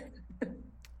 p.m.?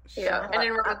 Yeah, and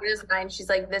in Ramona's mind, she's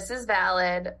like, "This is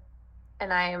valid,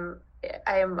 and I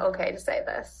am okay to say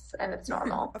this, and it's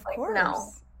normal." Of like, course,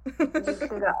 no, you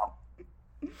can go.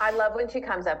 I love when she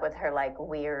comes up with her like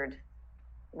weird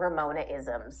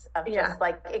Ramona-isms of just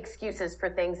like excuses for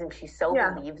things, and she so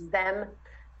believes them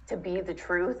to be the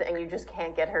truth, and you just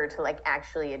can't get her to like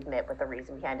actually admit what the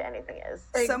reason behind anything is.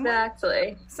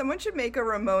 Exactly. Someone should make a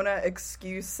Ramona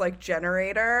excuse like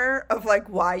generator of like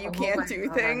why you can't do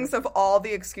things, of all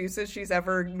the excuses she's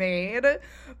ever made,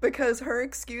 because her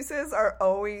excuses are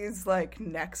always like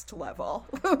next level.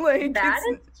 Like that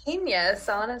is genius,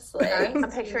 honestly. I'm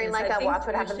picturing like a Watch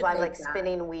What Happens Live like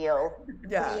spinning wheel.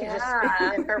 Yeah. She just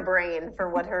spins in her brain for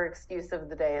what her excuse of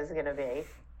the day is going to be.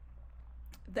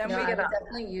 Then I would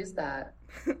definitely use that.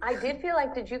 I did feel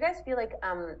like, did you guys feel like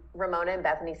Ramona and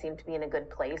Bethany seemed to be in a good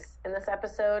place in this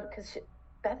episode? Because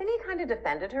Bethany kind of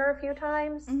defended her a few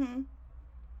times. Mm-hmm.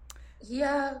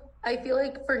 Yeah, I feel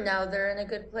like for now they're in a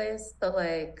good place, but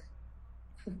like...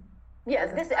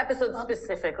 Yes, this episode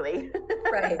specifically.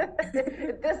 Right.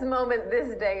 At this moment,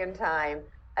 this day and time,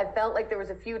 I felt like there was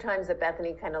a few times that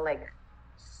Bethany kind of like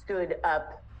stood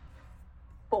up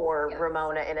for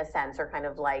Ramona in a sense, or kind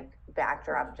of like backed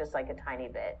her up just like a tiny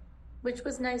bit. Which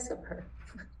was nice of her.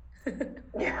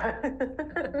 Yeah.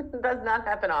 Does not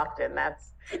happen often,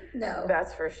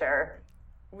 that's for sure.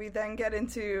 We then get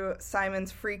into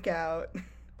Simon's freak out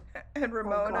and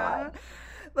Ramona.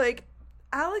 Like,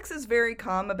 Alex is very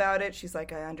calm about it. She's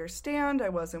like, I understand, I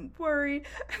wasn't worried.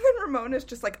 And then Ramona's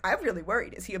just like, I'm really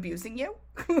worried. Is he abusing you?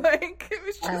 Like, it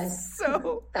was just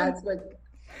so... That's what...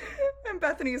 And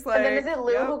Bethany's like... And then is it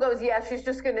Lou who goes, yeah, she's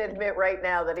just going to admit right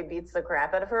now that he beats the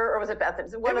crap out of her? Or was it Bethany?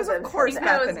 It was, of course,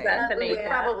 Bethany.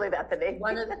 Probably Bethany.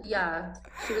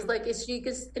 She was like, is she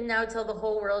just can now tell the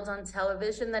whole world on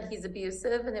television that he's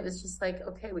abusive? And it was just like,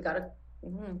 okay, we got to...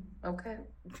 okay.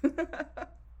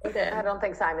 I don't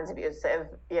think Simon's abusive,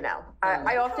 you know.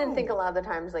 I often think a lot of the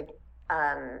times, like,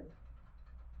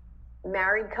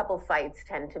 married couple fights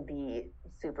tend to be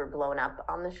super blown up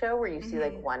on the show, where you see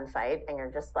like one fight and you're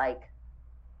just like,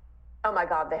 oh my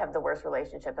God, they have the worst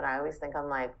relationship. And I always think, I'm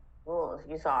like, oh, if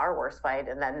you saw our worst fight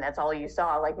and then that's all you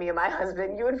saw, like me and my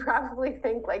husband, you would probably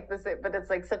think like this, but it's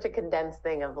like such a condensed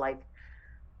thing of like,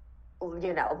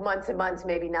 you know, months and months,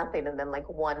 maybe nothing, and then like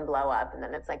one blow up, and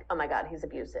then it's like, oh my God, he's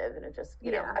abusive, and it just,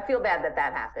 you know, I feel bad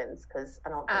that happens, because I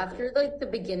don't think after like the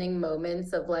beginning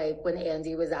moments of like when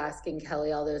Andy was asking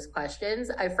Kelly all those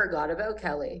questions, I forgot about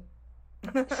Kelly.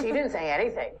 She didn't say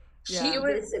anything. She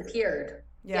disappeared.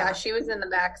 Yeah, she was in the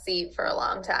back seat for a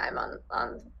long time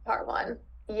on part one.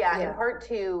 Yeah, in part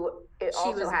two, it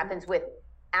also happens with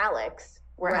Alex,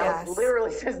 where Alex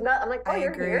literally says nothing. I'm like, oh,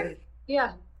 you're here?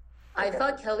 Yeah. I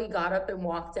thought Kelly got up and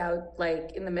walked out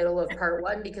like in the middle of part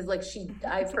one, because like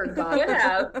I forgot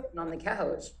that she was on the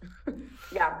couch.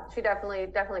 Yeah, she definitely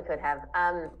could have.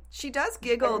 She does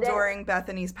giggle during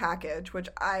Bethany's package, which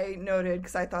I noted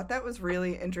because I thought that was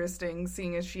really interesting,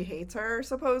 seeing as she hates her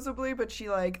supposedly, but she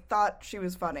like thought she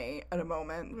was funny at a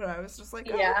moment. But I was just like,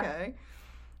 oh, okay.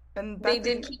 And they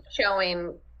did keep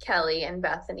showing Kelly and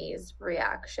Bethany's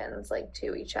reactions like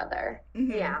to each other.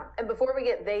 Yeah, and before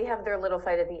they have their little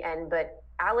fight at the end, but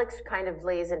Alex kind of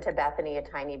lays into Bethany a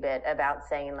tiny bit about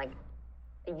saying like,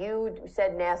 you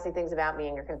said nasty things about me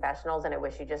in your confessionals, and I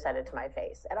wish you just said it to my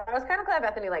face. And I was kind of glad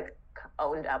Bethany like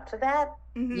owned up to that.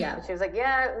 Yeah, and she was like,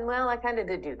 yeah, well, I kind of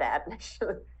did do that.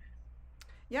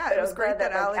 Yeah, it was great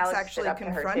that Alex actually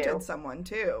confronted someone,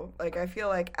 too. Like, I feel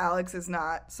like Alex is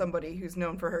not somebody who's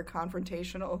known for her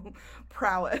confrontational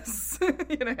prowess,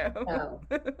 you know? No.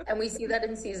 And we see that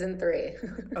in season 3.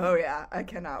 Oh, yeah. I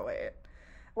cannot wait.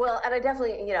 Well, and I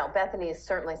definitely, Bethany is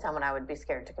certainly someone I would be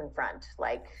scared to confront.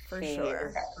 Like, For she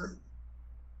sure.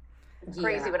 is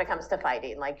crazy when it comes to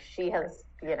fighting. Like, she has,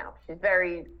 she's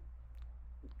very,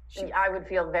 I would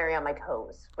feel very on my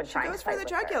toes when trying to fight. She goes for the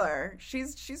jugular.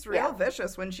 She's real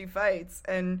vicious when she fights.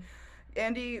 And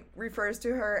Andy refers to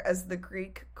her as the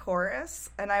Greek chorus.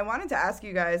 And I wanted to ask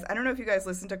you guys, I don't know if you guys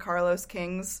listen to Carlos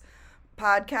King's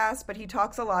podcast, but he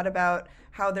talks a lot about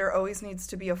how there always needs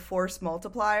to be a force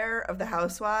multiplier of the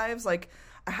housewives, like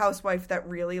a housewife that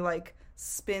really like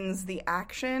spins the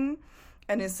action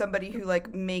and is somebody who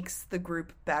like makes the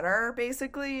group better,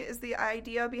 basically, is the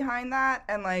idea behind that.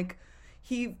 And like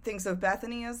he thinks of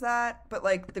Bethany as that, but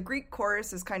like the Greek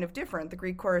chorus is kind of different. The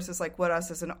Greek chorus is like what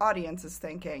us as an audience is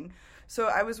thinking. So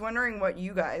I was wondering what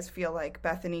you guys feel like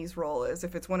Bethany's role is,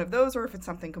 if it's one of those or if it's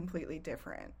something completely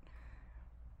different.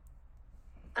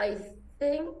 I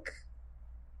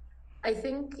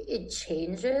think it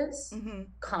changes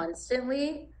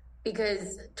constantly,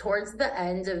 because towards the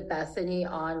end of Bethany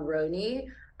on Roni,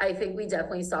 I think we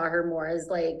definitely saw her more as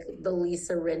like the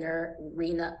Lisa Rinna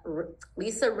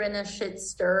shit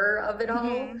stir of it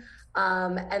all,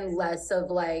 and less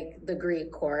of like the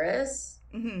Greek chorus.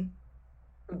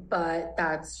 But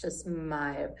that's just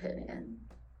my opinion.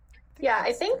 Yeah,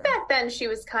 I think back then she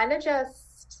was kind of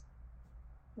just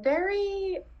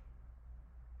very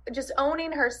just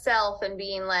owning herself and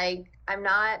being like, I'm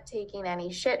not taking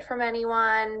any shit from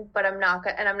anyone, but I'm not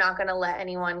going to let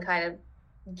anyone kind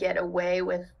of get away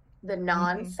with the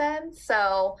nonsense.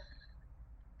 So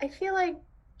I feel like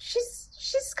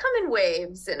she's come in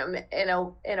waves in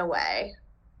a way.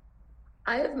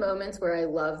 I have moments where I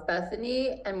love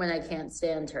Bethany and when I can't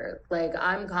stand her. Like,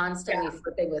 I'm constantly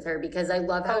flipping with her because I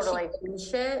love how she owns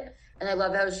shit, and I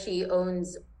love how she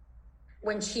owns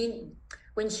when she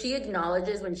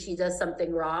acknowledges when she does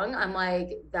something wrong. I'm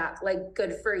like, that, like,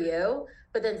 good for you.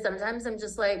 But then sometimes I'm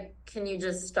just like, can you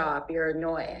just stop? You're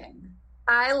annoying.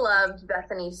 I loved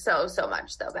Bethany so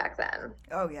much though back then.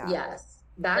 Oh yeah. Yes.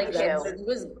 Back then she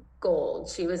was gold.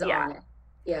 She was on it.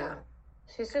 Yeah.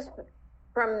 She's just,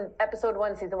 from episode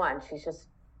 1, season 1, she's just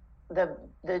the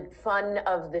fun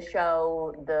of the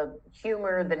show, the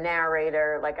humor, the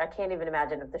narrator. Like, I can't even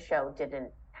imagine if the show didn't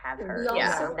have her.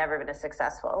 It's never been as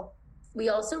successful. We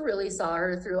also really saw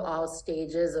her through all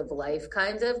stages of life,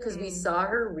 kind of, because we saw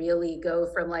her really go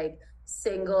from like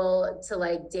single to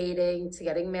like dating to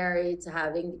getting married to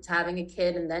having a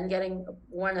kid and then getting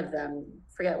one of them,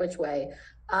 forget which way.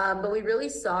 But we really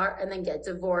saw her, and then get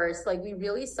divorced. Like, we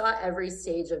really saw every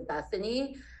stage of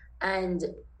Bethany, and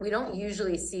we don't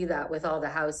usually see that with all the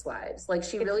housewives. Like,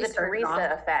 it's really the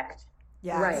Teresa effect.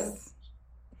 Yes. Right.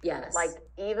 Yes. Like,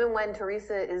 even when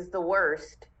Teresa is the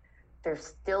worst, there's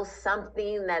still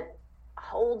something that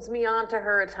holds me onto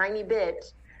her a tiny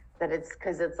bit. That it's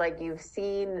because it's like you've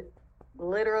seen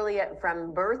literally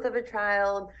from birth of a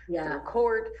child, through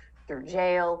court, through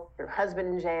jail, through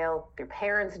husband in jail, through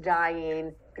parents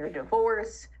dying, through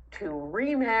divorce, to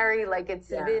remarry. Like, it's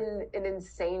been an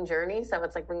insane journey. So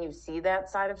it's like when you see that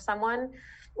side of someone,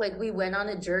 like, we went on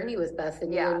a journey with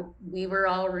Bethany and we were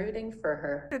all rooting for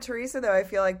her. To Teresa, though, I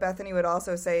feel like Bethany would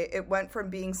also say it went from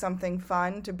being something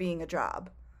fun to being a job.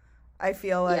 I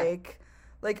feel like,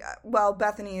 while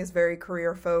Bethany is very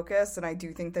career focused, and I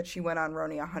do think that she went on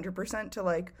Roni 100% to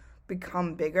like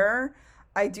become bigger,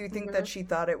 I do think that she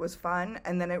thought it was fun,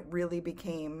 and then it really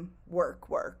became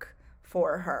work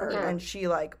for her, and she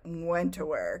like went to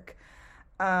work.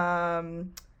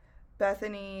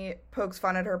 Bethany pokes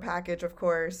fun at her package, of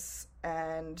course,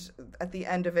 and at the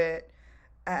end of it,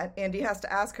 Andy has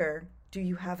to ask her, do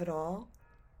you have it all?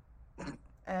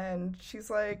 And she's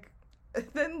like,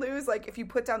 then Lou's like, if you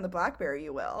put down the BlackBerry,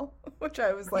 you will. Which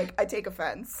I was like, I take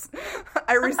offense.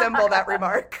 I resemble that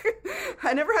remark.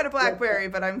 I never had a BlackBerry,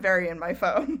 but I'm very in my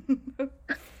phone.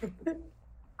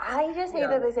 I just hate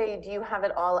that they say, do you have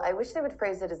it all? I wish they would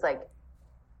phrase it as like,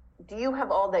 do you have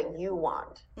all that you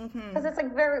want? Because it's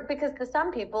like because to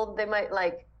some people, they might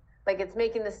like it's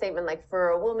making the statement like, for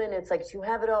a woman, it's like, you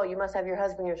have it all. You must have your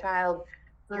husband, your child,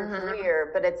 your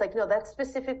career. But it's like, no, that's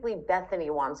specifically Bethany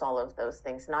wants all of those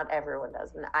things. Not everyone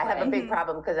does. And I have a big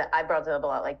problem because I brought it up a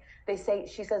lot. Like,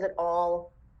 she says it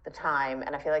all the time.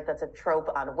 And I feel like that's a trope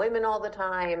on women all the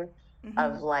time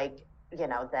of like,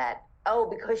 that, oh,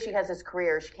 because she has this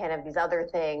career, she can't have these other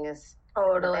things.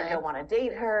 Totally. I don't want to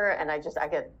date her, and I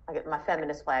get my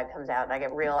feminist flag comes out, and I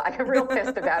get real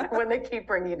pissed about it when they keep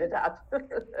bringing it up.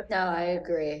 No, I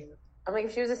agree. I'm like,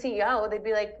 if she was a CEO, they'd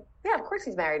be like, yeah, of course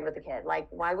he's married with a kid. Like,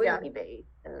 why wouldn't he be?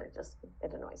 And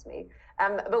it annoys me.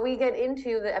 But we get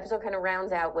into the episode, kind of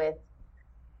rounds out with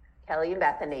Kelly and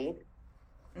Bethany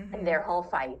and their whole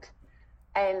fight.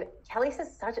 And Kelly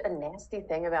says such a nasty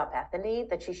thing about Bethany,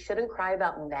 that she shouldn't cry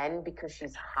about men because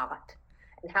she's hot.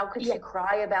 And how could she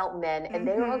cry about men? And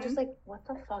they were all just like, what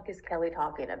the fuck is Kelly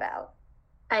talking about?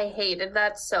 I hated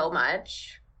that so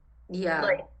much.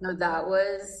 Yeah. No, that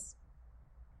was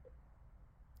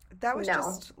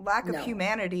just lack of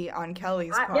humanity on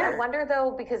Kelly's part. I wonder,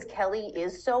 though, because Kelly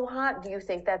is so hot, do you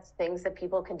think that's things that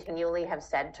people continually have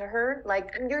said to her?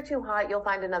 Like, you're too hot, you'll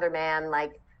find another man.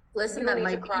 Like, listen, that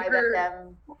might cry about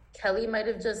them. Kelly might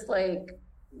have just, like,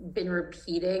 been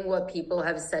repeating what people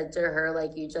have said to her,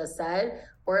 like you just said.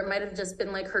 Or it might have just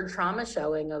been, like, her trauma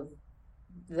showing of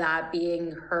that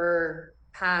being her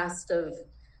past of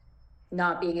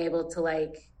not being able to,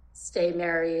 like, stay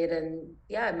married. And,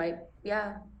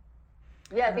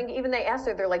 I think even they asked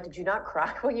her, they're like, did you not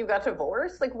cry when you got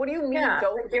divorced? Like, what do you mean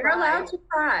don't you're cry? allowed to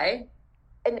cry.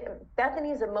 And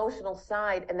Bethany's emotional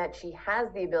side, and that she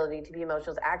has the ability to be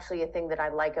emotional, is actually a thing that I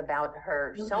like about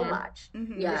her so much.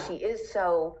 Because she is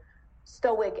so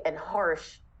stoic and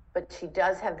harsh, but she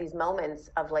does have these moments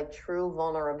of, like, true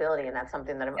vulnerability, and that's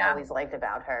something that I've always liked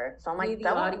about her. So I'm like,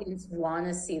 the audience want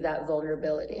to see that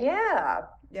vulnerability. Yeah.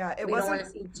 Yeah, we don't want to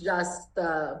see just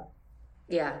the,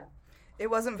 It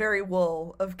wasn't very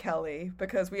wool of Kelly,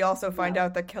 because we also find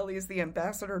out that Kelly is the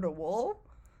ambassador to wool.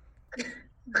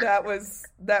 That was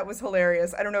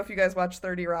hilarious. I don't know if you guys watched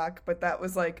 30 Rock, but that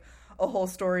was like a whole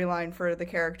storyline for the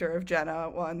character of Jenna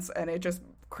once, and it just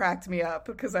cracked me up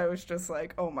because I was just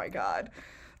like, oh my god,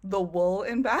 the wool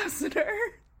ambassador.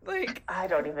 Like, I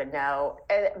don't even know.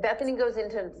 And Bethany goes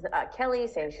into Kelly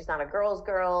saying she's not a girl's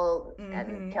girl,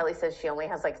 and Kelly says she only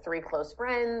has like 3 close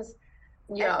friends.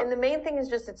 Yeah. And the main thing is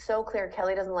just, it's so clear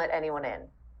Kelly doesn't let anyone in.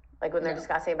 Like, when they're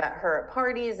discussing about her at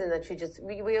parties, and that she just,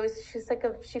 she's like,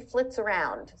 she flits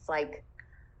around. It's like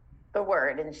the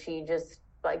word. And she just,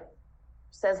 like,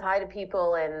 says hi to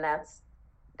people, and that's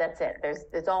it.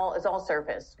 It's all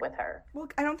surface with her. Well,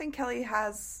 I don't think Kelly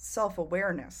has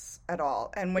self-awareness at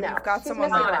all. And when you've got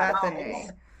someone like Bethany,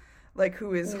 like,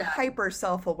 who is hyper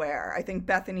self-aware, I think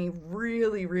Bethany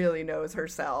really, really knows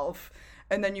herself.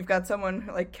 And then you've got someone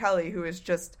like Kelly, who is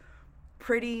just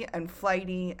pretty and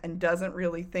flighty and doesn't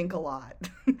really think a lot.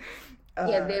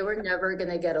 They were never going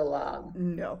to get along.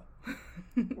 No.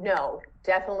 No,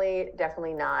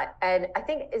 definitely not. And I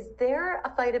think, is there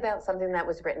a fight about something that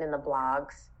was written in the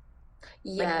blogs?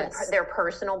 Yes. Like their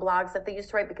personal blogs that they used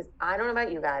to write? Because I don't know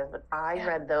about you guys, but I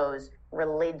read those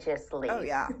religiously. Oh,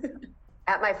 yeah.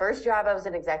 At my first job, I was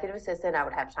an executive assistant. I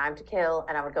would have time to kill,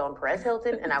 and I would go on Perez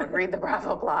Hilton, and I would read the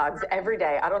Bravo blogs every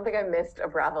day. I don't think I missed a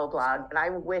Bravo blog, and I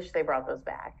wish they brought those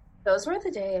back. Those were the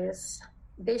days.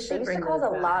 They used to cause a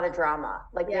lot of drama.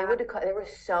 Like, there were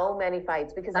so many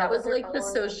fights, because that was like the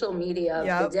social media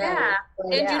of the day. Yeah.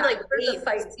 And do like where the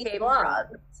fights came from.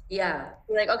 Yeah.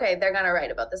 You're like, okay, they're going to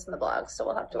write about this in the blog, so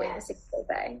we'll have to wait and see what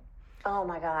they say. Oh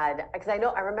my God. Because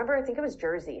I remember, I think it was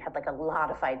Jersey, had like a lot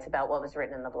of fights about what was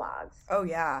written in the blogs. Oh,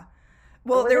 yeah.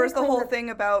 Well, there was the whole thing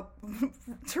about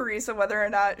Teresa, whether or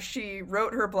not she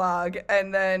wrote her blog,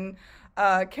 and then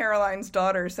Caroline's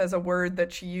daughter says a word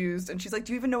that she used, and she's like,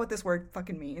 do you even know what this word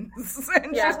fucking means?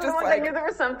 And she's just like, I knew there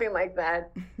was something like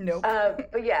that. Nope.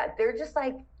 But yeah, they're just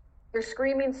like, they're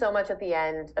screaming so much at the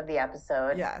end of the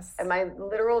episode. Yes. And my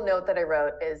literal note that I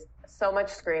wrote is, so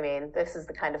much screaming. This is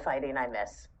the kind of fighting I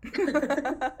miss.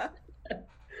 Because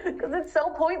it's so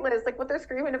pointless. Like, what they're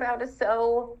screaming about is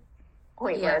so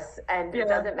pointless, and it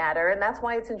doesn't matter. And that's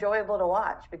why it's enjoyable to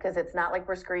watch, because it's not like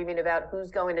we're screaming about who's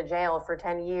going to jail for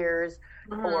 10 years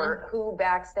or who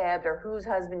backstabbed or whose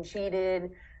husband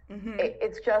cheated.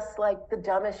 It's just like the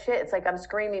dumbest shit. It's like, I'm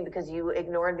screaming because you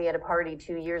ignored me at a party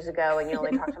 2 years ago, and you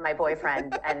only talked to my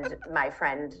boyfriend and my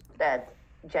friend,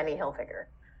 Jenny Hilfiger.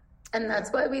 And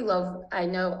that's why I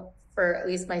know for at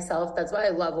least myself, that's why I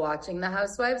love watching The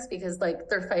Housewives, because like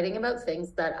they're fighting about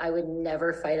things that I would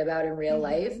never fight about in real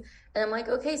life. And I'm like,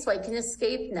 okay, so I can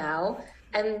escape now.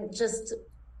 And just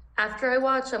after I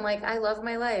watch, I'm like, I love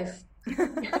my life.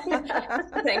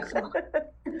 Thankful.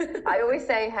 I always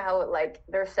say how like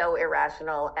they're so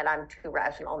irrational and I'm too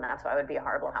rational, and that's why I would be a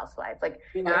horrible housewife. Like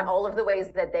all of the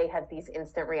ways that they have these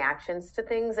instant reactions to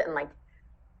things, and like,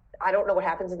 I don't know what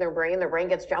happens in their brain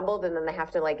gets jumbled, and then they have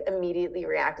to like immediately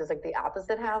react as like the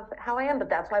opposite how I am. But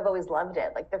that's why I've always loved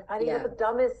it. Like, they're fighting with the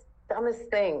dumbest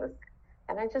things,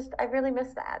 and I really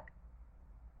miss that.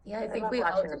 Yeah, I think we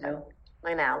all do.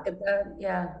 I know.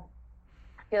 Yeah,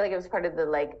 I feel like it was part of the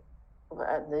like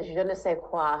the je ne sais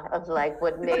quoi of like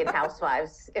what made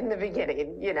Housewives in the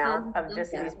beginning, of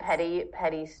just these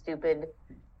petty, stupid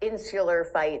insular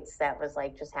fights that was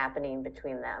like just happening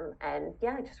between them. And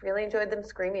yeah, I just really enjoyed them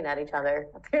screaming at each other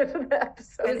at the end of the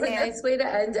episode. It was a nice way to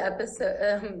end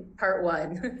episode part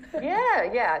 1.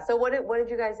 Yeah. So what did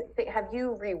you guys think? Have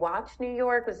you rewatched New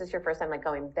York? Was this your first time like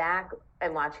going back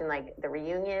and watching like the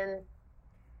reunion?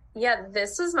 Yeah,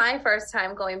 this was my first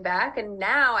time going back, and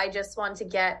now I just want to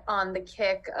get on the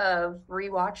kick of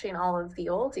rewatching all of the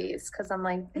oldies, because I'm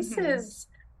like, this is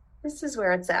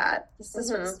where it's at. This is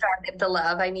what started the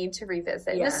love. I need to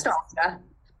revisit. Yes. Nostalgia.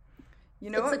 You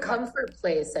know, it's a comfort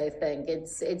place. I think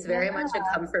it's very much a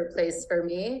comfort place for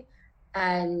me.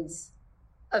 And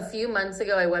a few months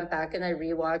ago, I went back and I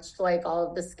rewatched like all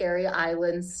of the Scary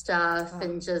Island stuff,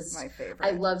 and just my favorite.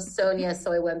 I love Sonia,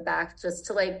 so I went back just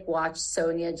to like watch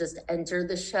Sonia just enter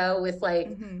the show with like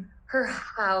her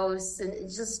house, and it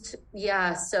just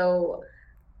So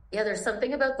yeah, there's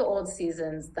something about the old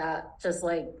seasons that just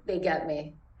like they get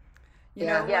me. You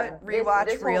know what?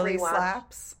 Rewatch really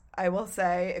slaps. I will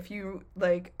say, if you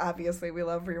like, obviously we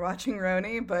love rewatching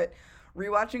Roni, but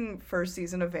rewatching first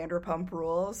season of Vanderpump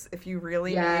Rules, if you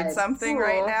really need something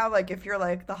right now, like if you're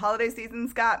like, the holiday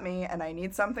season's got me and I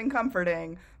need something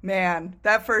comforting, man,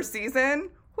 that first season,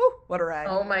 whew, what a ride.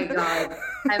 Oh my God.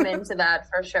 I'm into that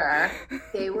for sure.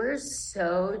 They were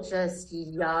so just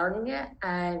young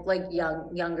and like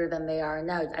younger than they are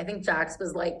now. I think Jax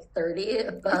was like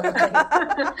 30, but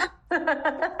like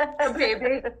a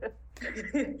baby.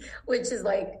 Which is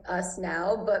like us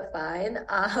now, but fine.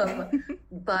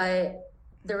 But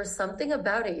there was something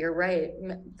about it. You're right.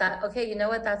 You know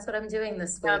what? That's what I'm doing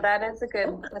this week. No, that's a good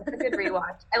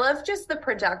rewatch. I love just the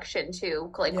production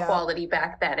too, like quality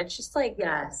back then. It's just like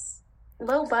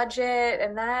low budget,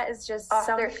 and that is just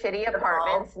their shitty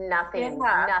apartments. Nothing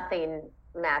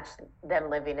matched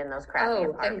them living in those crappy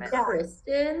apartments. And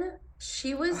Kristen,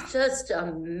 she was just a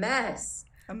mess.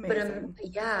 Amazing.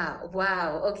 But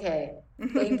wow. Okay.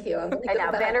 Thank you. I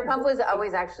know Vanderpump was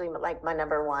always actually like my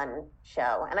number one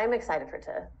show, and I'm excited for it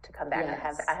to come back.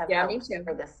 Yes. I have hopes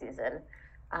for this season.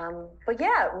 But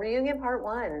yeah, reunion part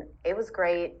 1, it was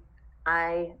great.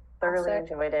 I thoroughly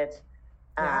enjoyed it.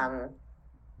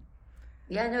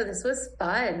 This was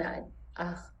fun.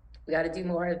 We got to do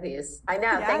more of these. I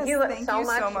know. Yes, thank you so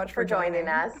much for joining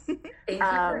us. Thank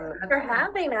you for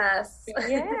having us.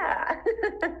 Yeah.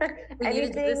 We need to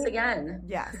do this again.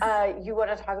 Yes. You want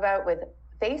to talk about with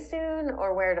FaceTune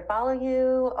or where to follow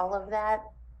you, all of that?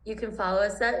 You can follow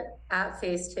us at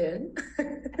FaceTune.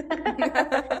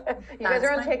 You guys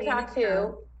are on TikTok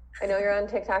too. I know you're on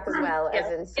TikTok as well as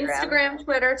Instagram. Instagram,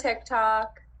 Twitter,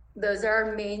 TikTok. Those are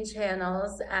our main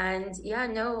channels. And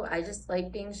I just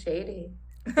like being shady.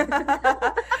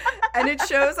 And it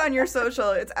shows on your social.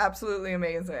 It's absolutely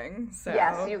amazing. So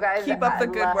yes, you guys keep up the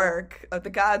good work, the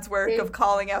God's work of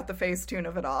calling out the FaceTune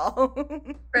of it all.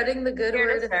 Spreading the good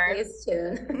word of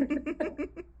FaceTune.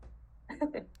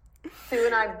 Sue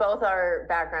and I both our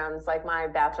backgrounds, like my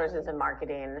bachelor's is in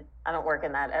marketing. I don't work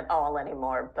in that at all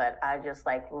anymore, but I just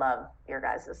love your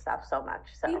guys' stuff so much.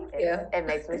 So it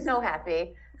makes me so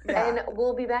happy. Yeah. And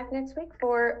we'll be back next week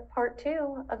for part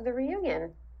 2 of the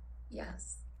reunion.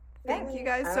 Yes. Thank you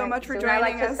guys so much for joining us. I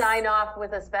like to sign off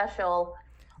with a special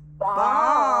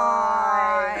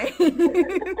bye.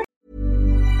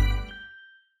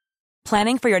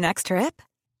 Planning for your next trip?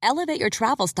 Elevate your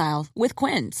travel style with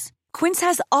Quince. Quince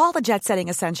has all the jet-setting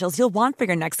essentials you'll want for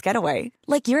your next getaway,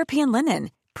 like European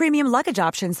linen, premium luggage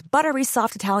options, buttery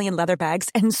soft Italian leather bags,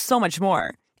 and so much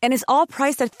more. And is all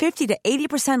priced at 50 to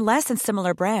 80% less than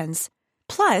similar brands.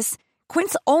 Plus,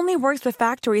 Quince only works with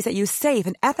factories that use safe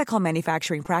and ethical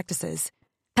manufacturing practices.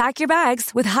 Pack your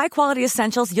bags with high-quality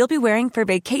essentials you'll be wearing for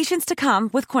vacations to come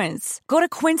with Quince. Go to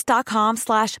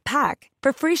quince.com/pack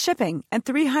for free shipping and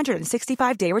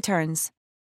 365-day returns.